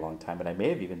for a very long time, and I may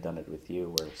have even done it with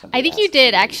you. Where I think you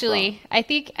did actually. I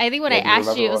think when I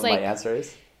asked you, it was like, my answer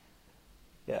is,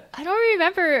 yeah. I don't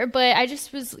remember, but I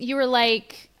just was. You were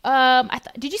like,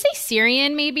 did you say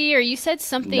Syrian maybe, or you said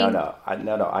something? No.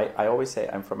 I always say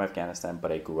I'm from Afghanistan,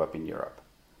 but I grew up in Europe.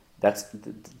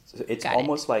 It's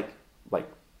almost like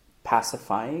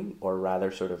pacifying, or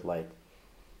rather, sort of like,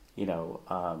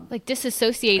 like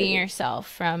disassociating yourself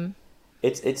from.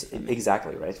 It's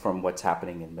exactly right, from what's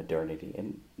happening in modernity,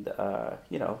 and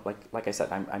like I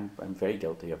said, I'm very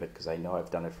guilty of it, because I know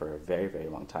I've done it for a very, very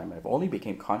long time. I've only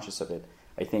became conscious of it,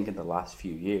 I think, in the last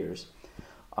few years,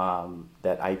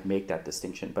 that I make that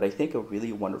distinction. But I think a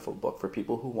really wonderful book for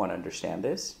people who want to understand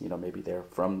this, maybe they're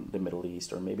from the Middle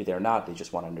East, or maybe they're not, they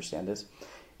just want to understand this,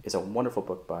 is a wonderful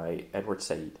book by Edward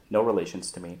Said. No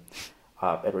relations to me.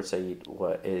 Edward Said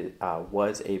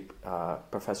was a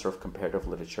professor of comparative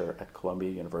literature at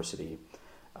Columbia University,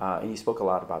 and he spoke a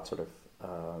lot about sort of,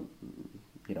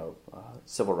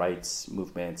 civil rights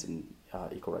movements and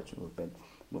equal rights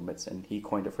movements, and he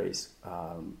coined a phrase,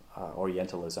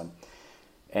 Orientalism,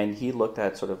 and he looked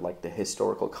at sort of like the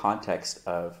historical context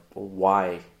of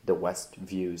why the West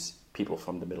views people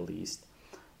from the Middle East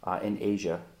in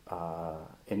Asia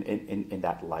in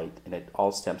that light, and it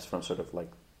all stems from sort of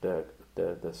like the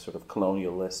sort of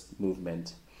colonialist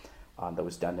movement that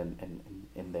was done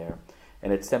in there.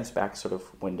 And it stems back sort of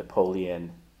when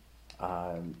Napoleon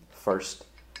first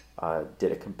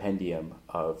did a compendium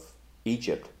of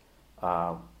Egypt,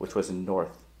 which was in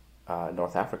North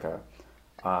Africa.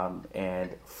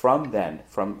 And from then,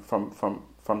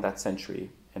 from that century,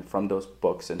 and from those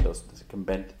books and those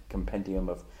compendium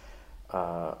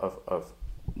of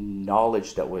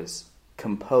knowledge that was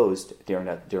composed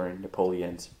during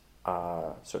Napoleon's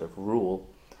sort of rule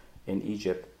in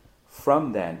Egypt,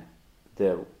 from then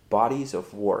the bodies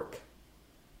of work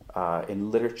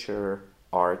in literature,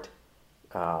 art,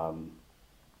 that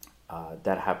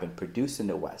have been produced in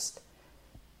the West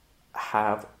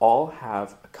all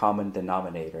have a common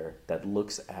denominator that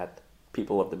looks at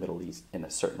people of the Middle East in a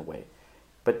certain way.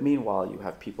 But meanwhile, you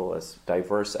have people as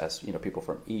diverse as people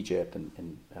from Egypt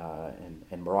and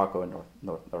Morocco and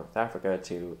North Africa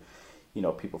to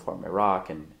people from Iraq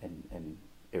and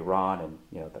Iran and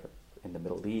that are in the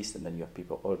Middle East, and then you have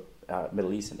people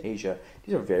Middle East and Asia.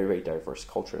 These are very, very diverse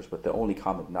cultures, with the only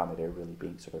common denominator really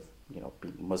being sort of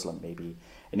being Muslim maybe,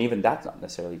 and even that's not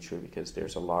necessarily true, because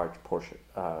there's a large portion,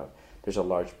 there's a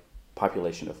large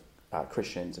population of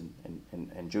Christians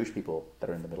and Jewish people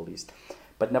that are in the Middle East.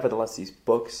 But nevertheless, these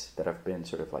books that have been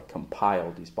sort of like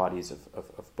compiled, these bodies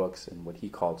of books, and what he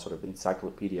called sort of the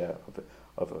encyclopedia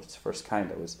of its first kind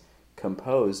that was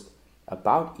composed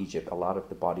about Egypt, a lot of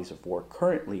the bodies of work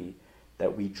currently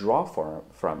that we draw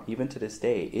from even to this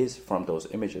day is from those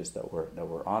images that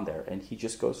were on there. And he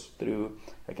just goes through,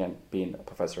 again, being a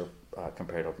professor of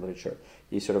comparative literature,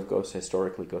 he sort of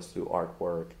historically goes through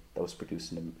artwork that was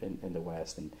produced in the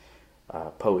West, and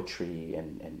poetry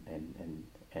and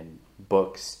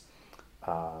books,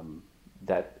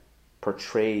 that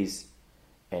portrays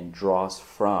and draws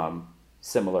from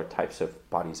similar types of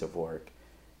bodies of work.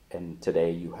 And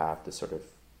today you have the sort of,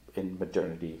 in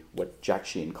modernity, what Jack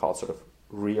Sheen calls sort of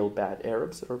real bad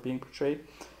Arabs that are being portrayed.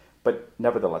 But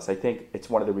nevertheless, I think it's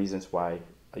one of the reasons why,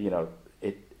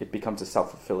 it becomes a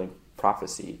self-fulfilling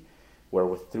prophecy,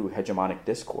 where through hegemonic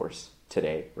discourse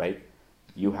today, right,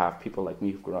 you have people like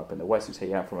me who grew up in the West who say,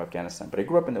 yeah, I'm from Afghanistan, but I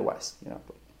grew up in the West, But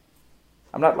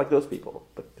I'm not like those people,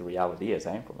 but the reality is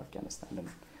I am from Afghanistan. And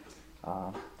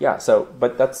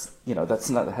but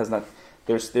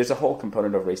there's a whole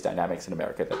component of race dynamics in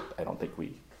America that I don't think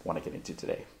we want to get into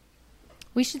today.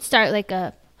 We should start like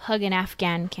a Hug an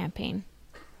Afghan campaign.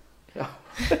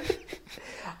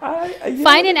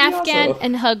 Find an Afghan also.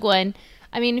 And hug one.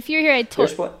 I mean, if you're here, I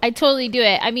totally do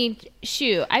it. I mean,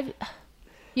 shoot,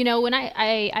 when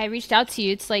I reached out to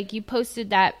you, it's like you posted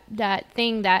that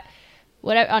thing that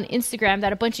on Instagram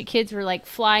that a bunch of kids were like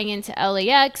flying into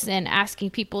LAX and asking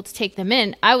people to take them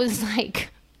in. I was like,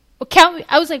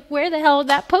 I was like, where the hell did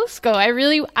that post go?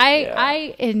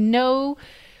 I know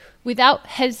without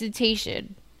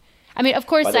hesitation. I mean, of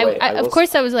course,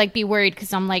 I was like, be worried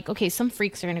because I'm like, okay, some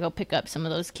freaks are going to go pick up some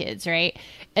of those kids, right?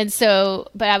 And so,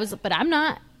 but I'm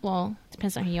not. Well, it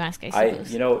depends on who you ask, I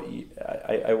suppose.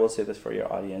 I will say this for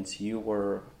your audience. You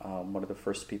were one of the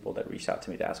first people that reached out to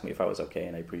me to ask me if I was okay,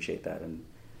 and I appreciate that. And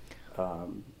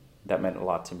that meant a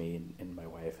lot to me and my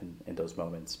wife in those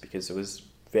moments, because it was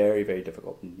very, very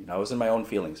difficult. And, I was in my own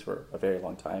feelings for a very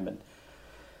long time. And,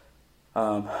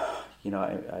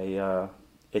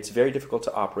 it's very difficult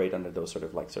to operate under those sort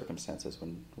of like circumstances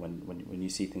when you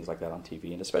see things like that on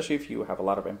TV, and especially if you have a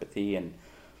lot of empathy and,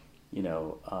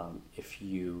 if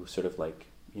you sort of like,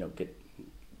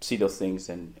 see those things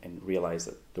and realize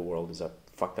that the world is a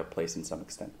fucked up place in some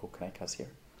extent. Oh, can I cuss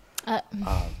here?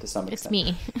 To some extent. It's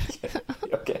me.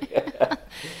 Okay.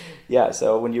 Yeah.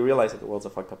 So when you realize that the world's a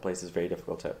fucked up place, it's very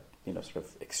difficult to, sort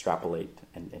of extrapolate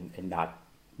and not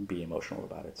be emotional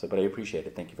about it. So, but I appreciate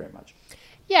it. Thank you very much.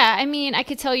 Yeah. I mean, I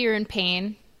could tell you're in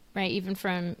pain, right? Even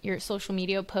from your social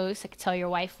media posts, I could tell your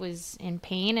wife was in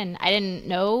pain, and I didn't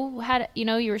know how to,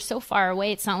 you were so far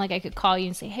away. It's not like I could call you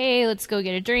and say, hey, let's go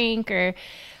get a drink, or,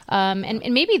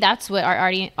 and maybe that's what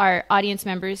our audience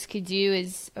members could do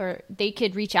or they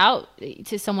could reach out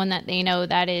to someone that they know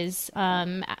that is,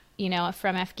 from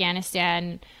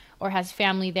Afghanistan or has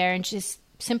family there, and just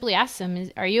simply ask them,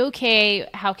 are you okay?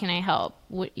 How can I help?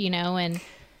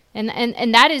 And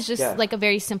that is just like a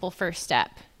very simple first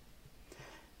step.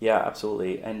 Yeah,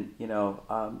 absolutely. And,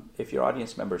 if your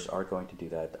audience members are going to do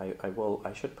that,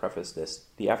 I should preface this.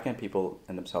 The Afghan people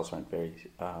in themselves aren't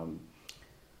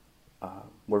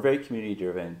we're very community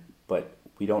driven, but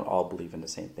we don't all believe in the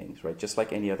same things, right? Just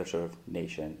like any other sort of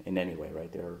nation in any way,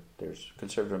 right? There's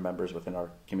conservative members within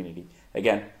our community.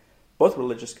 Again, both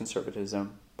religious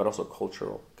conservatism, but also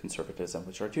cultural conservatism,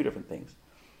 which are two different things.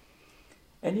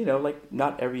 And,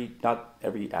 not every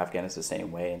Afghan is the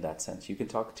same way in that sense. You can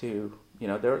talk to,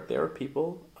 there are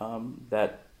people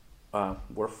that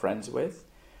we're friends with,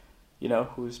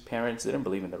 whose parents didn't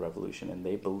believe in the revolution, and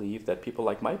they believe that people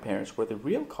like my parents were the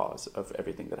real cause of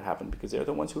everything that happened, because they're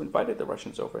the ones who invited the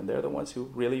Russians over, and they're the ones who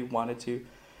really wanted to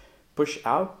push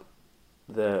out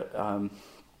the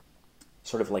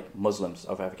sort of like Muslims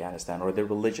of Afghanistan, or the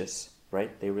religious,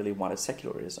 right? They really wanted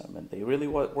secularism, and they really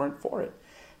weren't for it.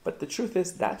 But the truth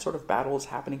is that sort of battle is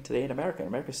happening today in America.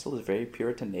 America still is a very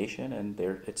Puritan nation, and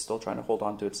it's still trying to hold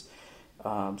on to its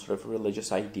sort of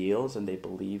religious ideals, and they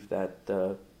believe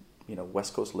that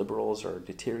West Coast liberals are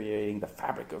deteriorating the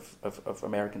fabric of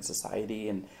American society,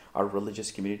 and our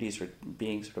religious communities are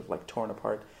being sort of like torn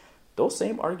apart. Those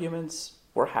same arguments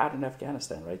were had in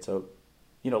Afghanistan, right? So,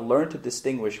 learn to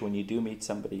distinguish when you do meet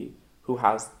somebody who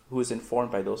is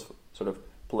informed by those sort of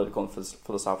political and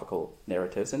philosophical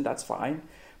narratives, and that's fine.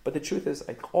 But the truth is,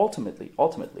 like, ultimately,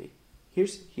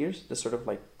 here's the sort of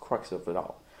like crux of it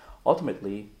all.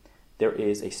 Ultimately, there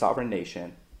is a sovereign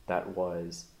nation that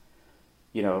was,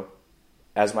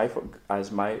 as my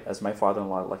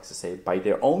father-in-law likes to say, by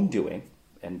their own doing,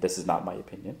 and this is not my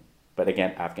opinion, but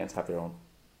again, Afghans have their own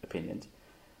opinions,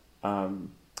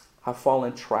 have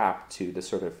fallen trapped to the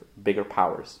sort of bigger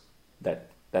powers that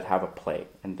have a play,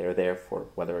 and they're there for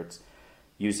whether it's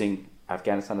using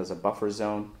Afghanistan as a buffer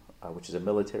zone, which is a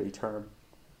military term,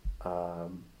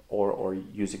 or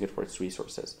using it for its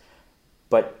resources.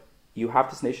 But you have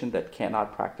this nation that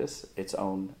cannot practice its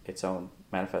own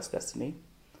manifest destiny.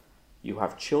 You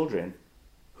have children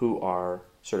who are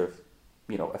sort of,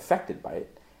 affected by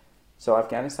it. So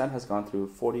Afghanistan has gone through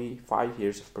 45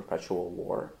 years of perpetual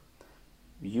war.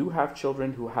 you have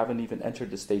children who haven't even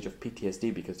entered the stage of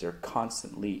PTSD because they're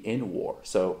constantly in war.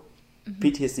 So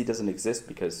PTSD doesn't exist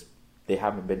because they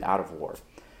haven't been out of war.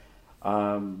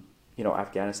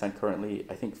 Afghanistan currently,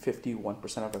 I think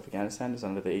 51% of Afghanistan is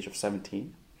under the age of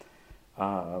 17.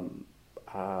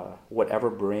 Whatever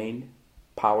brain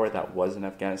power that was in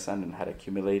Afghanistan and had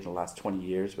accumulated in the last 20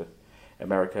 years with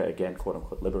America, again, quote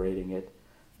unquote, liberating it,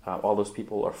 all those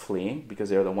people are fleeing because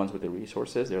they're the ones with the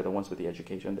resources, they're the ones with the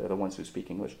education, they're the ones who speak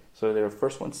English. So they're the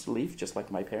first ones to leave, just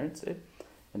like my parents did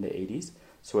in the 80s.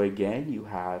 So again, you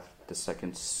have the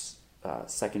second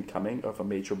coming of a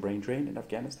major brain drain in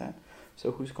Afghanistan.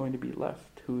 So who's going to be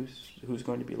left? Who's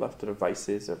going to be left to the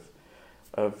vices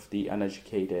of the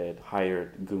uneducated,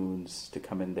 hired goons to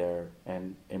come in there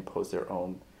and impose their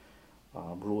own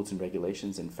rules and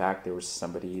regulations? In fact, there was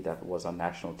somebody that was on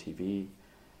national TV.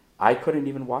 I couldn't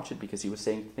even watch it because he was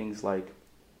saying things like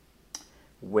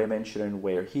women shouldn't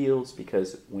wear heels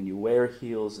because when you wear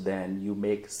heels, then you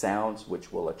make sounds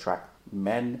which will attract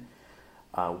men.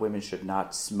 Women should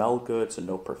not smell good, so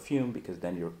no perfume, because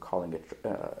then you're calling it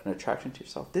an attraction to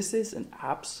yourself. This is an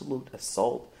absolute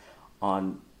assault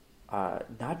on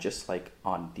not just like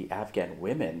on the Afghan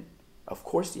women, of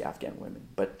course the Afghan women,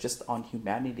 but just on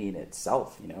humanity in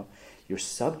itself. You're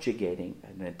subjugating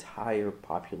an entire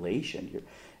population, you're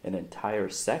an entire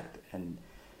sect, and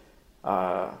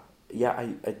I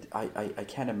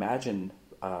can't imagine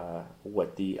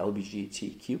what the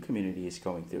LGBTQ community is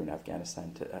going through in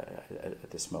Afghanistan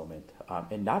at this moment.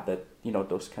 And not that,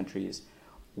 those countries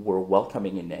were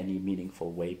welcoming in any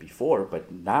meaningful way before, but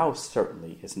now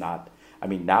certainly is not. I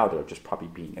mean, now they're just probably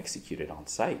being executed on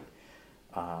sight.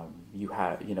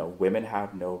 Women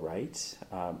have no rights.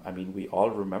 We all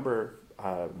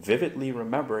vividly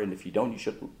remember, and if you don't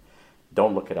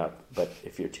look it up, but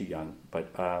if you're too young,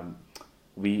 but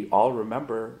we all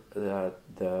remember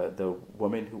the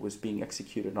woman who was being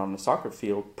executed on the soccer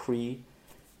field pre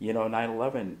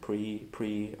 9/11,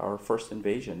 pre our first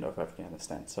invasion of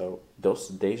Afghanistan. So those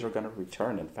days are going to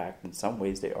return. In fact, in some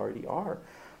ways they already are.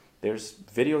 There's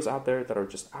videos out there that are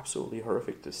just absolutely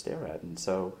horrific to stare at. And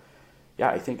so, yeah,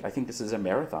 I think this is a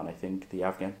marathon. I think the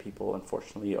Afghan people,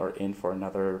 unfortunately, are in for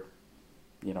another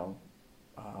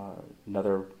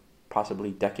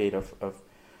possibly decade of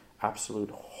absolute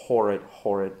horrid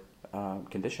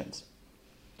conditions.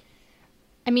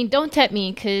 I mean, don't tempt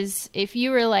me, because if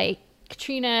you were like,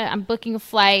 Katrina, I'm booking a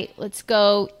flight, let's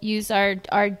go use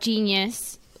our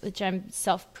genius, which I'm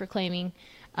self-proclaiming,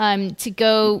 to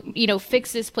go,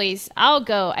 fix this place, I'll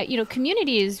go.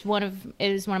 Community is one of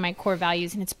my core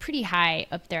values, and it's pretty high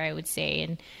up there, I would say.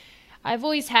 And I've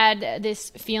always had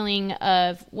this feeling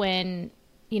of when,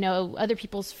 other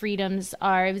people's freedoms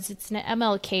are, it's an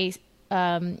MLK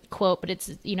quote, but it's,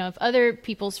 if other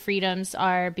people's freedoms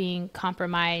are being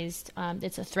compromised,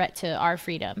 it's a threat to our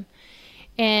freedom.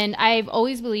 And I've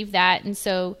always believed that. And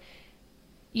so,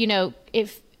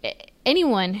 if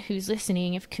anyone who's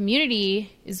listening, if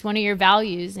community is one of your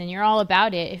values and you're all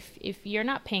about it, if you're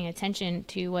not paying attention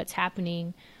to what's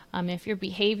happening, if your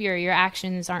behavior, your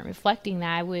actions aren't reflecting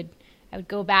that, I would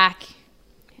go back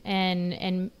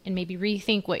and maybe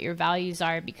rethink what your values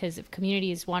are, because if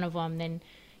community is one of them, then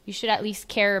you should at least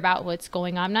care about what's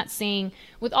going on. I'm not saying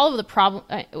with all of the problem,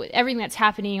 with everything that's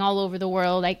happening all over the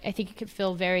world, I think it could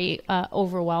feel very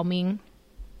overwhelming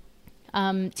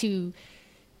to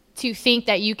think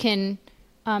that you can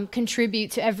contribute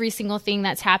to every single thing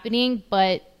that's happening,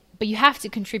 but you have to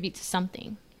contribute to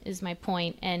something, is my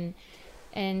point.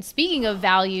 And speaking of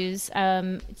values,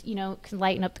 can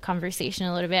lighten up the conversation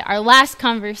a little bit. Our last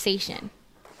conversation.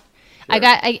 Sure.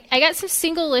 I got some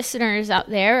single listeners out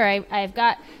there. I've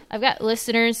got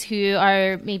listeners who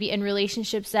are maybe in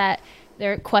relationships that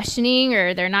they're questioning,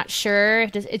 or they're not sure.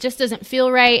 It just doesn't feel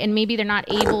right, and maybe they're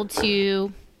not able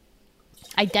to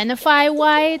identify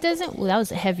why it doesn't. Well, that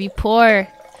was a heavy pour.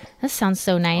 That sounds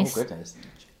so nice. Oh, goodness.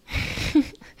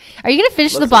 Are you gonna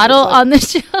finish the bottle on the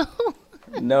show?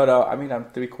 No. I mean, I'm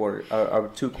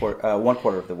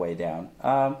 1/4 of the way down.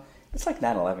 It's like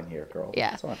 9/11 here, girl.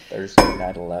 Yeah. It's on Thursday,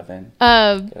 9/11.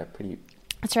 Got a pretty.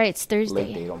 That's right. It's Thursday.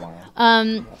 Late day tomorrow.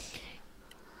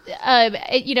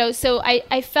 So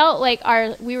I felt like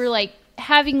we were like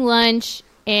having lunch,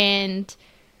 and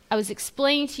I was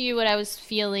explaining to you what I was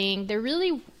feeling. There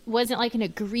really wasn't like an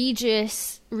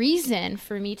egregious reason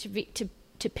for me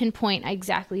to pinpoint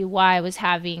exactly why I was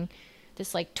having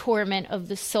this like torment of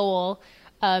the soul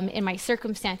in my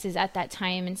circumstances at that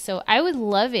time. And so I would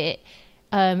love it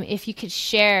if you could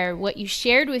share what you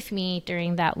shared with me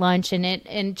during that lunch,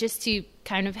 and just to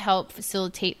kind of help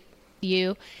facilitate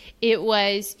you, you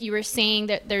were saying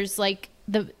that there's like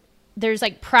primary. I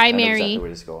know exactly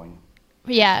where it's going.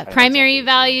 Yeah, primary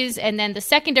values, and then the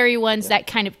secondary ones that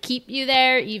kind of keep you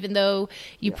there, even though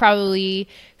you probably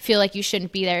feel like you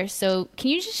shouldn't be there. So can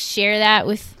you just share that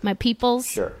with my peoples?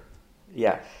 Sure.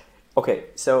 Yeah. Okay,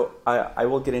 so I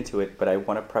will get into it, but I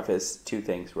want to preface two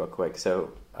things real quick.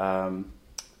 So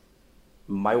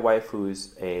my wife,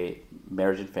 who's a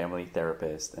marriage and family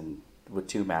therapist and with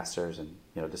 2 masters, and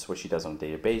this is what she does on a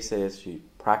daily basis. She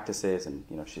practices, and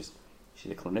she's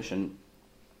a clinician.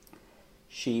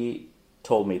 She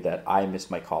told me that I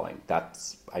missed my calling.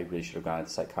 I really should have gone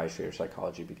into psychiatry or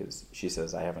psychology, because she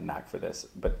says I have a knack for this.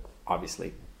 But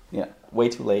obviously, way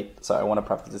too late. So I want to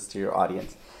preface this to your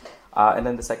audience. And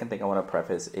then the second thing I want to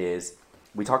preface is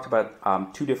we talked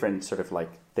about 2 different sort of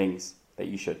like things that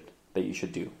you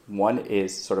should do. One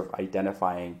is sort of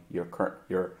identifying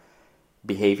your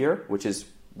behavior, which is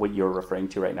what you're referring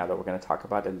to right now that we're going to talk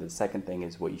about. And the second thing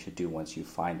is what you should do once you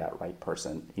find that right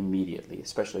person immediately,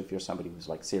 especially if you're somebody who's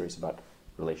like serious about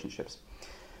relationships.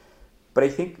 But I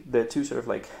think the 2 sort of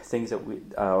like things that we,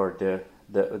 or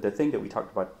the thing that we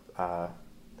talked about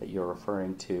that you're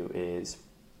referring to is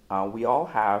we all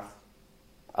have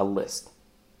a list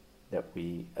that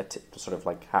we sort of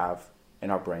like have in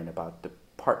our brain about the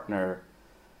partner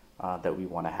that we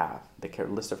want to have, the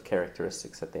list of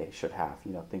characteristics that they should have,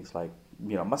 things like,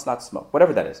 must not smoke,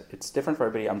 whatever that is. It's different for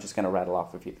everybody. I'm just going to rattle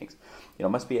off a few things.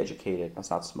 Must be educated,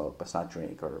 must not smoke, must not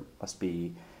drink, or must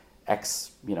be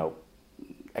X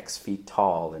feet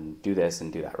tall and do this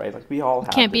and do that, right? Like we all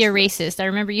have. Can't be a racist. I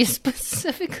remember you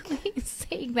specifically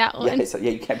saying that one. Yeah, so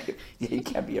you can't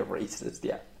be a racist.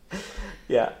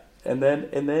 Yeah. And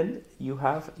then you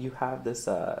have this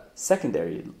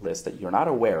secondary list that you're not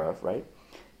aware of, right?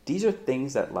 These are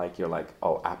things that like you're like,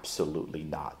 oh, absolutely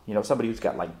not. Somebody who's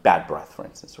got like bad breath, for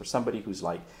instance, or somebody who's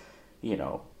like,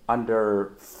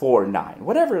 under 4'9",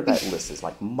 whatever that list is,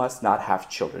 like must not have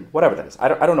children, whatever that is. I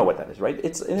don't know what that is, right?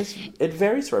 It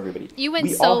varies for everybody. You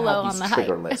went so low on the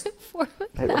trigger list.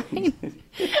 4'9".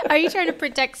 Are you trying to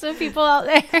protect some people out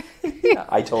there? Yeah,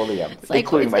 I totally am,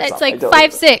 including myself. It's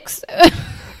like 5'6".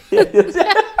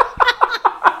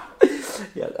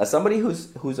 Yeah, as somebody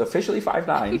who's officially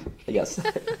 5'9", yes.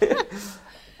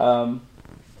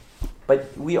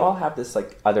 But we all have this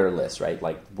like other list, right?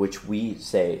 Like which we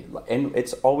say, and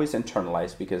it's always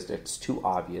internalized because it's too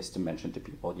obvious to mention to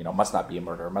people. Must not be a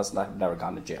murderer, must not have never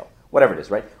gone to jail, whatever it is,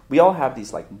 right? We all have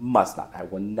these like must not. I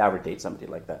will never date somebody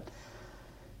like that.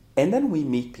 And then we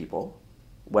meet people,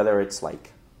 whether it's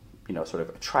like, sort of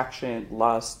attraction,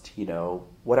 lust,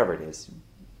 whatever it is.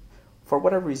 For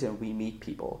whatever reason, we meet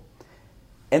people.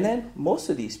 And then most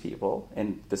of these people,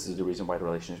 and this is the reason why the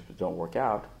relationships don't work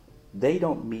out, they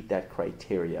don't meet that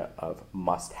criteria of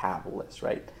must-have list,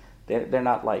 right? They're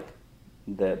not like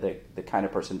the kind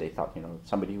of person they thought,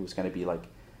 somebody who's going to be like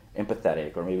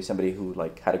empathetic, or maybe somebody who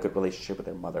like had a good relationship with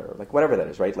their mother, or like whatever that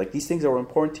is, right? Like these things that were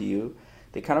important to you,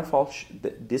 they kind of fall.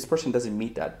 This person doesn't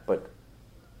meet that, but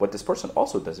what this person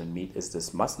also doesn't meet is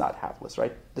this must-not-have list,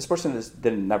 right? This person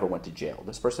never went to jail.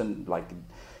 This person like,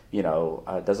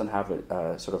 doesn't have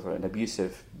a sort of an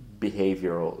abusive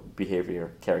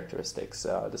behavior characteristics.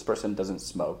 This person doesn't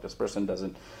smoke. This person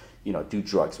doesn't, do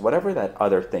drugs. Whatever that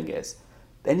other thing is,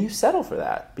 then you settle for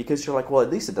that because you're like, well,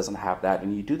 at least it doesn't have that,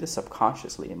 and you do this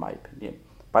subconsciously, in my opinion.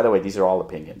 By the way, these are all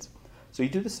opinions. So you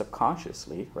do this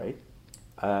subconsciously, right?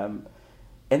 And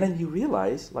then you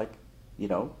realize, like,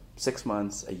 6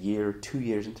 months, a year, 2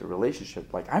 years into a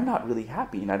relationship, like I'm not really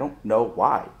happy, and I don't know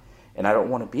why. And I don't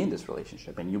want to be in this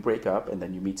relationship. And you break up, and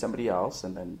then you meet somebody else,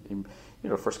 and then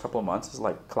the first couple of months is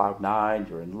like cloud 9.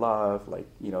 You're in love, like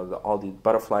all the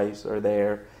butterflies are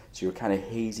there, so you're kind of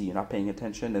hazy. You're not paying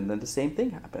attention, and then the same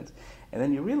thing happens. And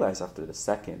then you realize after the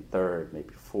second, third,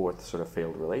 maybe fourth sort of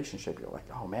failed relationship, you're like,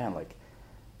 oh man, like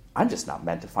I'm just not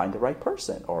meant to find the right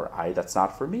person, or that's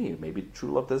not for me. Maybe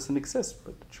true love doesn't exist.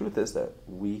 But the truth is that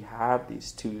we have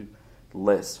these 2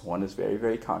 lists. One is very,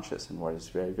 very conscious, and one is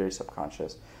very, very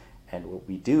subconscious. And what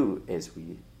we do is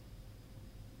we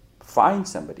find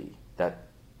somebody that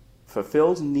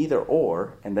fulfills neither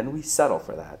or, and then we settle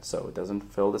for that. So it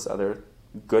doesn't fill this other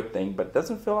good thing, but it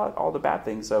doesn't fill out all the bad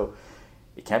things. So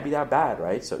it can't be that bad,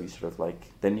 right? So you sort of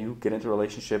like, then you get into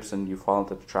relationships and you fall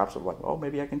into the traps of like, oh,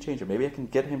 maybe I can change it. Maybe I can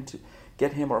get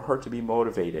him or her to be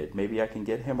motivated. Maybe I can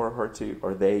get him or her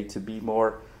or they to be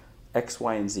more X,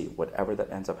 Y, and Z. Whatever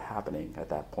that ends up happening at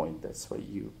that point, that's what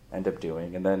you end up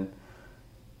doing. And then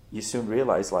you soon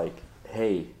realize, like,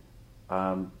 hey,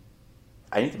 I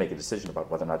need to make a decision about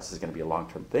whether or not this is going to be a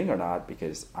long-term thing or not,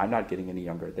 because I'm not getting any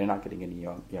younger. They're not getting any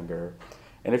younger.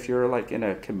 And if you're like in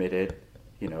a committed,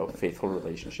 faithful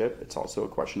relationship, it's also a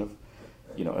question of,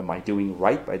 am I doing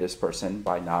right by this person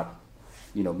by not,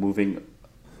 moving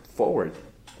forward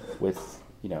with,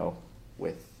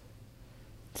 with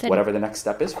Said- whatever the next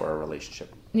step is for a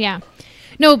relationship. Yeah.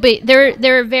 No, but there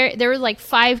were like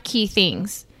 5 key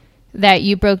things that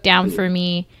you broke down for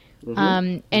me.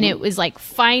 And it was like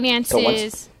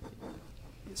finances.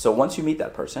 So once you meet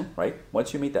that person, right?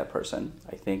 Once you meet that person,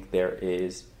 I think there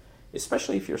is,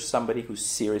 especially if you're somebody who's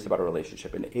serious about a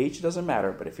relationship, and age doesn't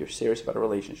matter, but if you're serious about a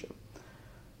relationship,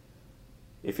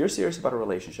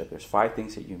 there's 5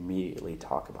 things that you immediately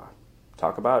talk about.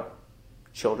 Talk about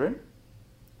children,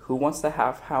 who wants to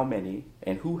have how many,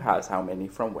 and who has how many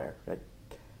from where. Right?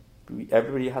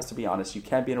 Everybody has to be honest. You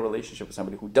can't be in a relationship with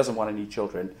somebody who doesn't want any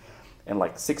children, and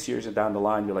like 6 years down the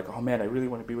line, you're like, oh man, I really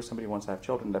want to be with somebody who wants to have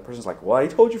children. And that person's like, well, I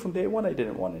told you from day one I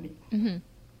didn't want any. Mm-hmm.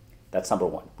 That's number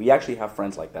one. We actually have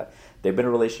friends like that. They've been in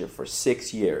a relationship for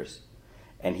 6 years,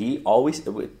 and he always,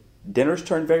 dinners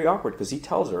turn very awkward because he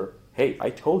tells her, hey, I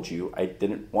told you I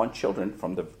didn't want children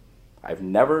I've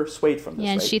never swayed from this.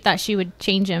 Yeah, and right? she thought she would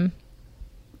change him.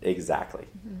 Exactly.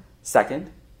 Mm-hmm. Second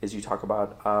is you talk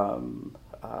about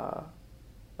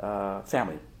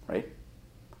family, right?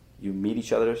 You meet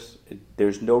each other.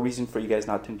 There's no reason for you guys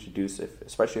not to introduce,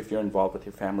 especially if you're involved with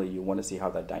your family, you want to see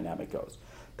how that dynamic goes.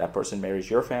 That person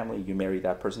marries your family, you marry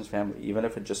that person's family. Even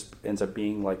if it just ends up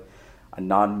being like a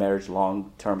non-marriage,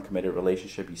 long-term committed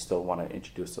relationship, you still want to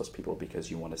introduce those people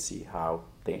because you want to see how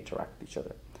they interact with each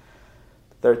other.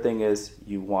 The third thing is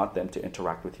you want them to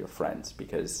interact with your friends,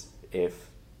 because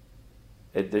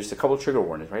there's a couple of trigger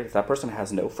warnings, right? If that person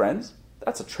has no friends,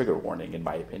 that's a trigger warning in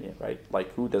my opinion, right?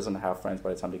 Like, who doesn't have friends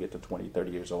by the time they get to 20,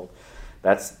 30 years old?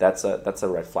 That's a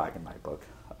red flag in my book.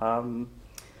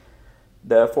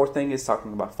 The fourth thing is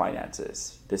talking about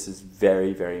finances. This is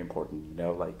very, very important.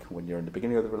 Like when you're in the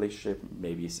beginning of the relationship,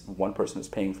 maybe one person is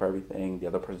paying for everything, the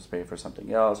other person is paying for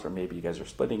something else, or maybe you guys are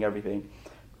splitting everything.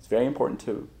 It's very important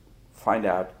to find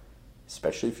out,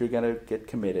 especially if you're going to get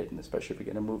committed, and especially if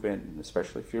you're going to move in, and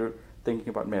especially if you're thinking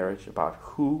about marriage, about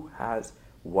who has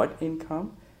what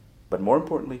income, but more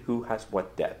importantly, who has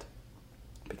what debt.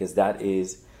 Because that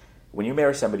is, when you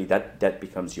marry somebody, that debt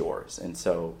becomes yours. And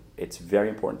so it's very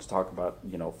important to talk about,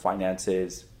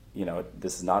 finances.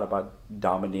 This is not about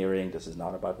domineering. This is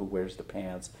not about who wears the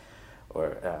pants,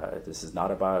 or this is not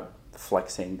about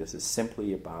flexing. This is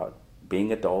simply about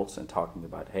being adults and talking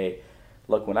about, hey,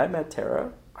 look, when I met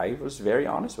Tara, I was very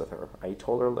honest with her. I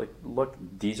told her, like, look,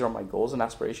 these are my goals and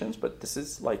aspirations, but this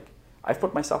is like, I've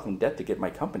put myself in debt to get my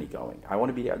company going. I want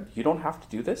to be, you don't have to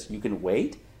do this. You can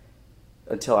wait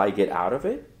until I get out of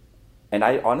it. And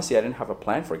I didn't have a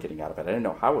plan for getting out of it. I didn't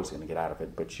know how I was going to get out of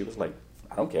it. But she was like,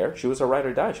 I don't care. She was a ride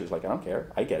or die. She was like, I don't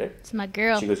care. I get it. It's my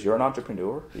girl. She goes, you're an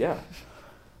entrepreneur. Yeah.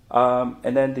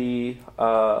 And then the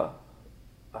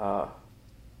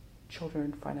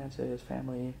children, finances,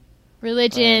 family.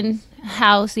 Religion,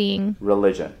 housing.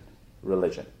 Religion.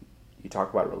 You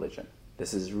talk about religion.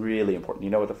 This is really important.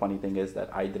 You know what the funny thing is? That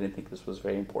I didn't think this was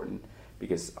very important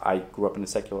because I grew up in a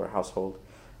secular household.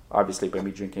 Obviously, by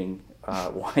me drinking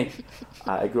wine,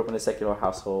 I grew up in a secular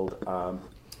household.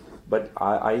 But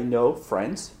I know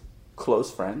friends,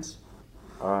 close friends,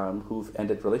 who've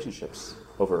ended relationships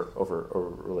over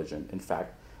religion. In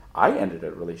fact, I ended a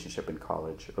relationship in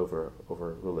college over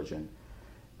religion.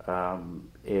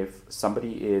 If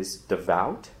somebody is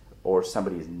devout or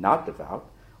somebody is not devout,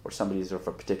 or somebody is of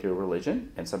a particular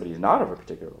religion and somebody is not of a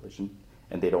particular religion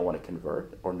and they don't want to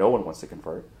convert, or no one wants to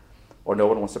convert, or no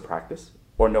one wants to practice,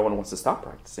 or no one wants to stop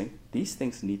practicing, these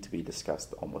things need to be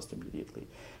discussed almost immediately.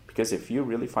 Because if you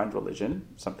really find religion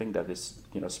something that is,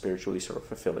 spiritually sort of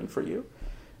fulfilling for you,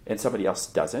 and somebody else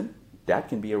doesn't, that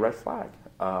can be a red flag.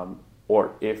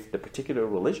 Or if the particular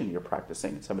religion you're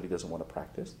practicing, somebody doesn't want to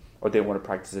practice, or they want to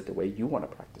practice it the way you want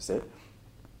to practice it,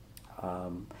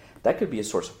 that could be a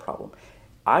source of problem.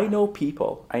 I know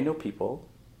people, let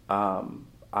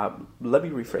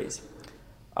me rephrase.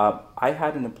 I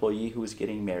had an employee who was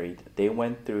getting married. They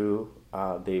went through,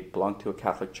 they belonged to a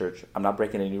Catholic church. I'm not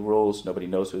breaking any rules. Nobody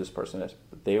knows who this person is.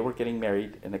 But they were getting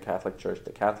married in the Catholic church.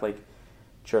 The Catholic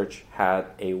church had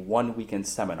a 1-weekend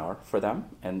seminar for them,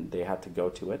 and they had to go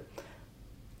to it.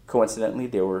 Coincidentally,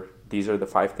 these are the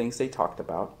 5 things they talked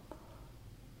about.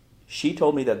 She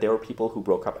told me that there were people who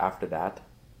broke up after that,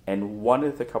 and one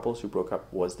of the couples who broke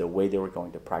up was the way they were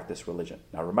going to practice religion.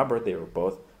 Now remember, they were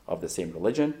both of the same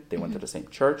religion, they went to the same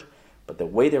church, but the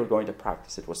way they were going to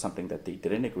practice it was something that they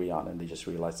didn't agree on, and they just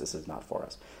realized this is not for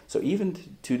us. So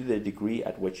even to the degree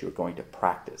at which you're going to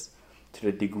practice, to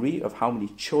the degree of how many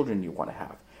children you want to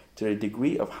have, to the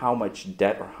degree of how much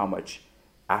debt or how much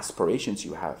aspirations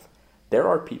you have, there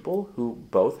are people who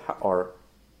both are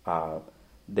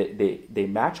they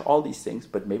match all these things,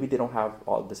 but maybe they don't have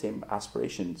all the same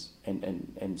aspirations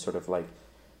and sort of like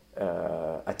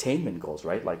attainment goals,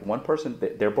 right? Like one person,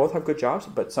 they both have good jobs,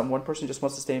 but one person just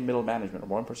wants to stay in middle management, or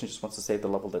one person just wants to stay at the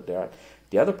level that they're at.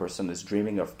 The other person is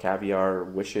dreaming of caviar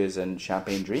wishes and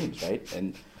champagne dreams, right?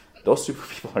 And those two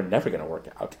people are never going to work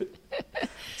out.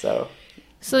 So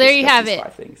there you have it.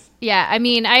 5 things. Yeah, I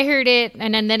mean, I heard it,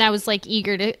 and then I was like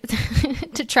eager to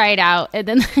to try it out, and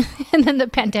then the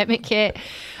pandemic hit.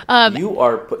 You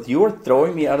are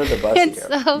throwing me under the bus here.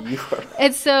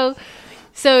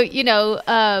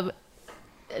 So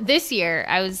this year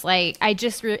I was like,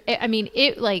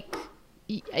 it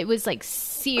was like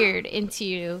seared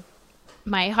into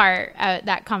my heart,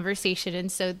 that conversation.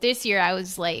 And so this year I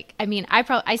was like,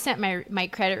 I sent my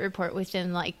credit report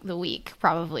within like the week,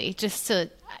 probably, just to,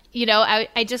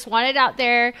 I just wanted out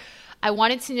there. I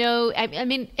wanted to know,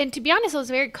 and to be honest, I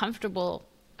was very comfortable,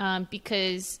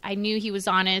 because I knew he was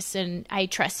honest and I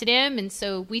trusted him. And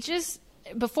so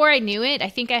before I knew it, I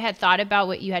think I had thought about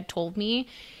what you had told me.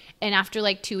 And after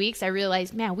like 2 weeks, I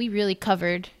realized, man, we really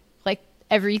covered like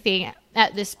everything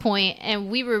at this point.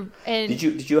 And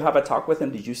did you have a talk with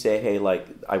him? Did you say, hey, like,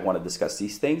 I want to discuss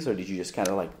these things? Or did you just kind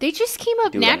of like, they just came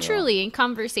up naturally in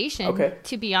conversation, okay,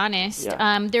 to be honest.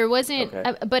 Yeah. There wasn't,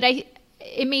 okay. But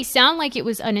it may sound like it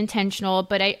was unintentional,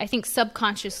 but I think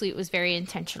subconsciously it was very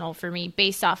intentional for me,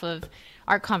 based off of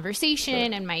our conversation,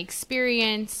 sure, and my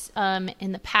experience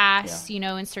in the past,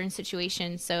 yeah, in certain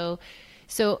situations. So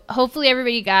hopefully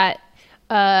everybody got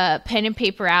pen and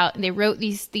paper out, and they wrote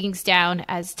these things down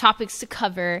as topics to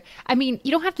cover. I mean,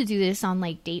 you don't have to do this on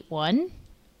like date 1.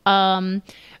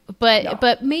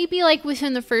 But maybe like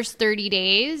within the first 30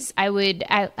 days, I would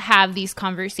have these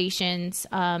conversations.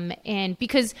 And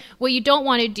because what you don't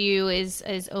want to do is,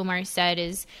 as Omar said,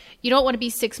 is you don't want to be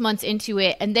 6 months into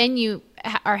it, and then you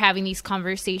are having these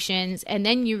conversations, and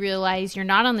then you realize you're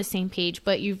not on the same page,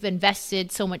 but you've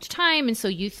invested so much time. And so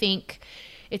you think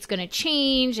it's going to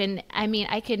change. And I mean,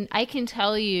 I can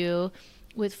tell you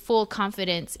with full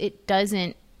confidence, it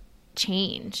doesn't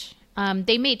change.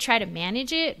 They may try to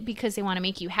manage it because they want to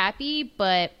make you happy,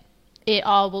 but it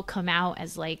all will come out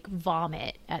as like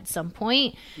vomit at some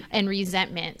point, and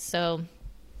resentment. So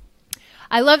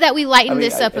I love that we lightened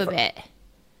this up a bit.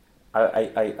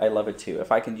 I love it too.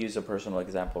 If I can use a personal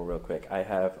example real quick, I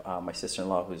have my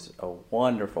sister-in-law, who's a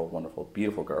wonderful, wonderful,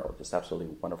 beautiful girl, just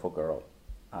absolutely wonderful girl.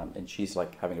 And she's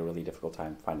like having a really difficult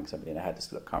time finding somebody, and I had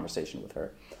this conversation with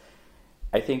her.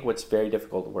 I think what's very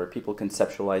difficult, where people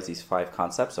conceptualize these 5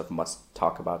 concepts of must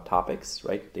talk about topics,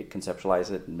 right? They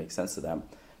conceptualize it and make sense to them,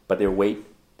 but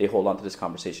they hold on to this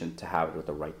conversation to have it with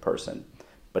the right person,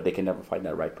 but they can never find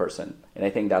that right person. And I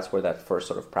think that's where that first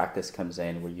sort of practice comes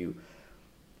in, where you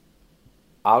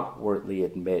outwardly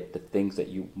admit the things that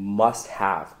you must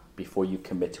have before you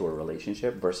commit to a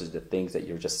relationship versus the things that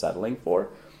you're just settling for.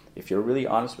 If you're really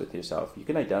honest with yourself, you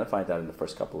can identify that in the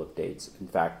first couple of dates. In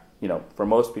fact, for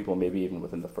most people, maybe even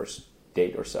within the first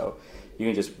date or so, you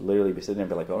can just literally be sitting there and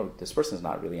be like, oh, this person's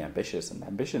not really ambitious, and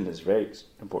ambition is very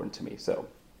important to me, so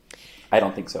I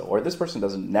don't think so. Or this person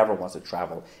never wants to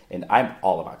travel, and I'm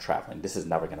all about traveling. This is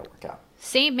never going to work out.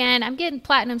 Same, man. I'm getting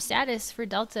platinum status for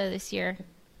Delta this year.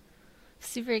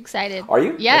 Super excited. Are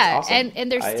you? Yeah, awesome.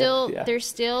 and there's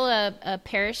still a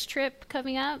Paris trip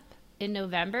coming up in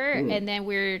November, and then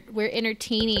we're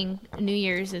entertaining New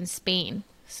Year's in Spain.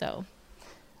 So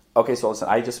okay, so listen,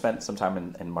 I just spent some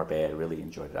time in Marbella. I really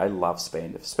enjoyed it. I love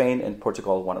Spain. Spain and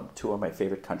Portugal are two of my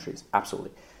favorite countries.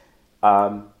 Absolutely.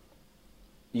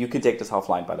 You can take this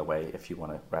offline, by the way, if you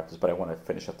want to wrap this, but I want to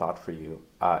finish a thought for you.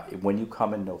 When you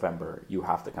come in November, you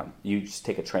have to come. You just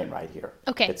take a train ride here.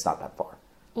 Okay. It's not that far.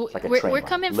 Like we're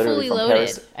coming fully loaded.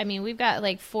 Paris. I mean, we've got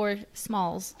like 4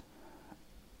 smalls.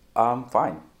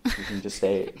 Fine. You can just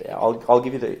stay. I'll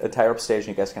give you the entire upstairs,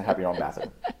 and you guys can have your own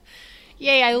bathroom.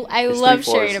 Yay! I love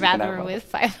sharing a bathroom with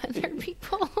 500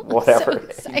 people. Whatever.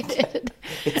 I'm so excited.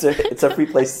 It's a free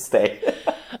place to stay.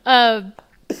 Oh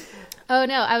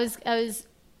no!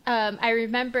 I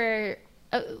remember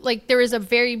like there was a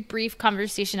very brief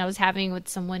conversation I was having with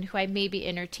someone who I maybe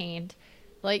entertained,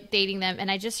 like dating them,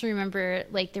 and I just remember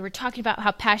like they were talking about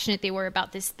how passionate they were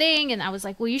about this thing, and I was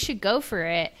like, well, you should go for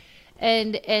it.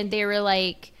 And they were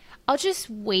like, I'll just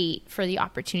wait for the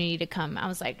opportunity to come. I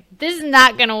was like, this is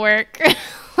not going to work.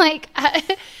 like,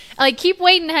 keep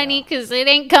waiting, honey, because it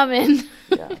ain't coming.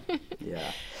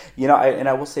 Yeah. And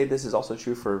I will say this is also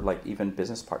true for like even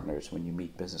business partners. When you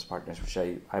meet business partners, which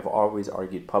I've always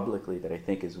argued publicly that I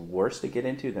think is worse to get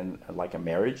into than like a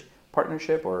marriage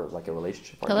partnership or like a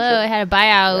relationship partnership. Hello, I had a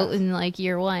buyout in like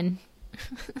year 1.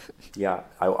 Yeah,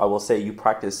 I will say you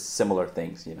practice similar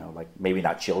things, like maybe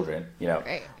not children,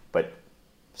 Right. but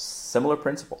similar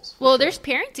principles. Well, Sure. there's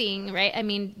parenting, right? I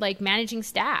mean, like managing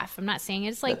staff. I'm not saying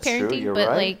it's like That's true. parenting, You're but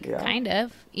right. like Yeah. kind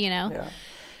of, Yeah.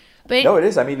 But No, it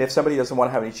is. I mean, if somebody doesn't want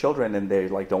to have any children and they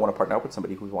like don't want to partner up with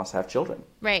somebody who wants to have children,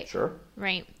 right. sure,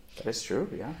 Right. that is true.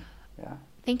 Yeah. Yeah.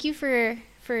 Thank you for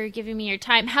giving me your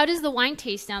time. How does the wine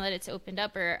taste now that it's opened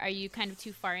up, or are you kind of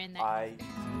too far in there?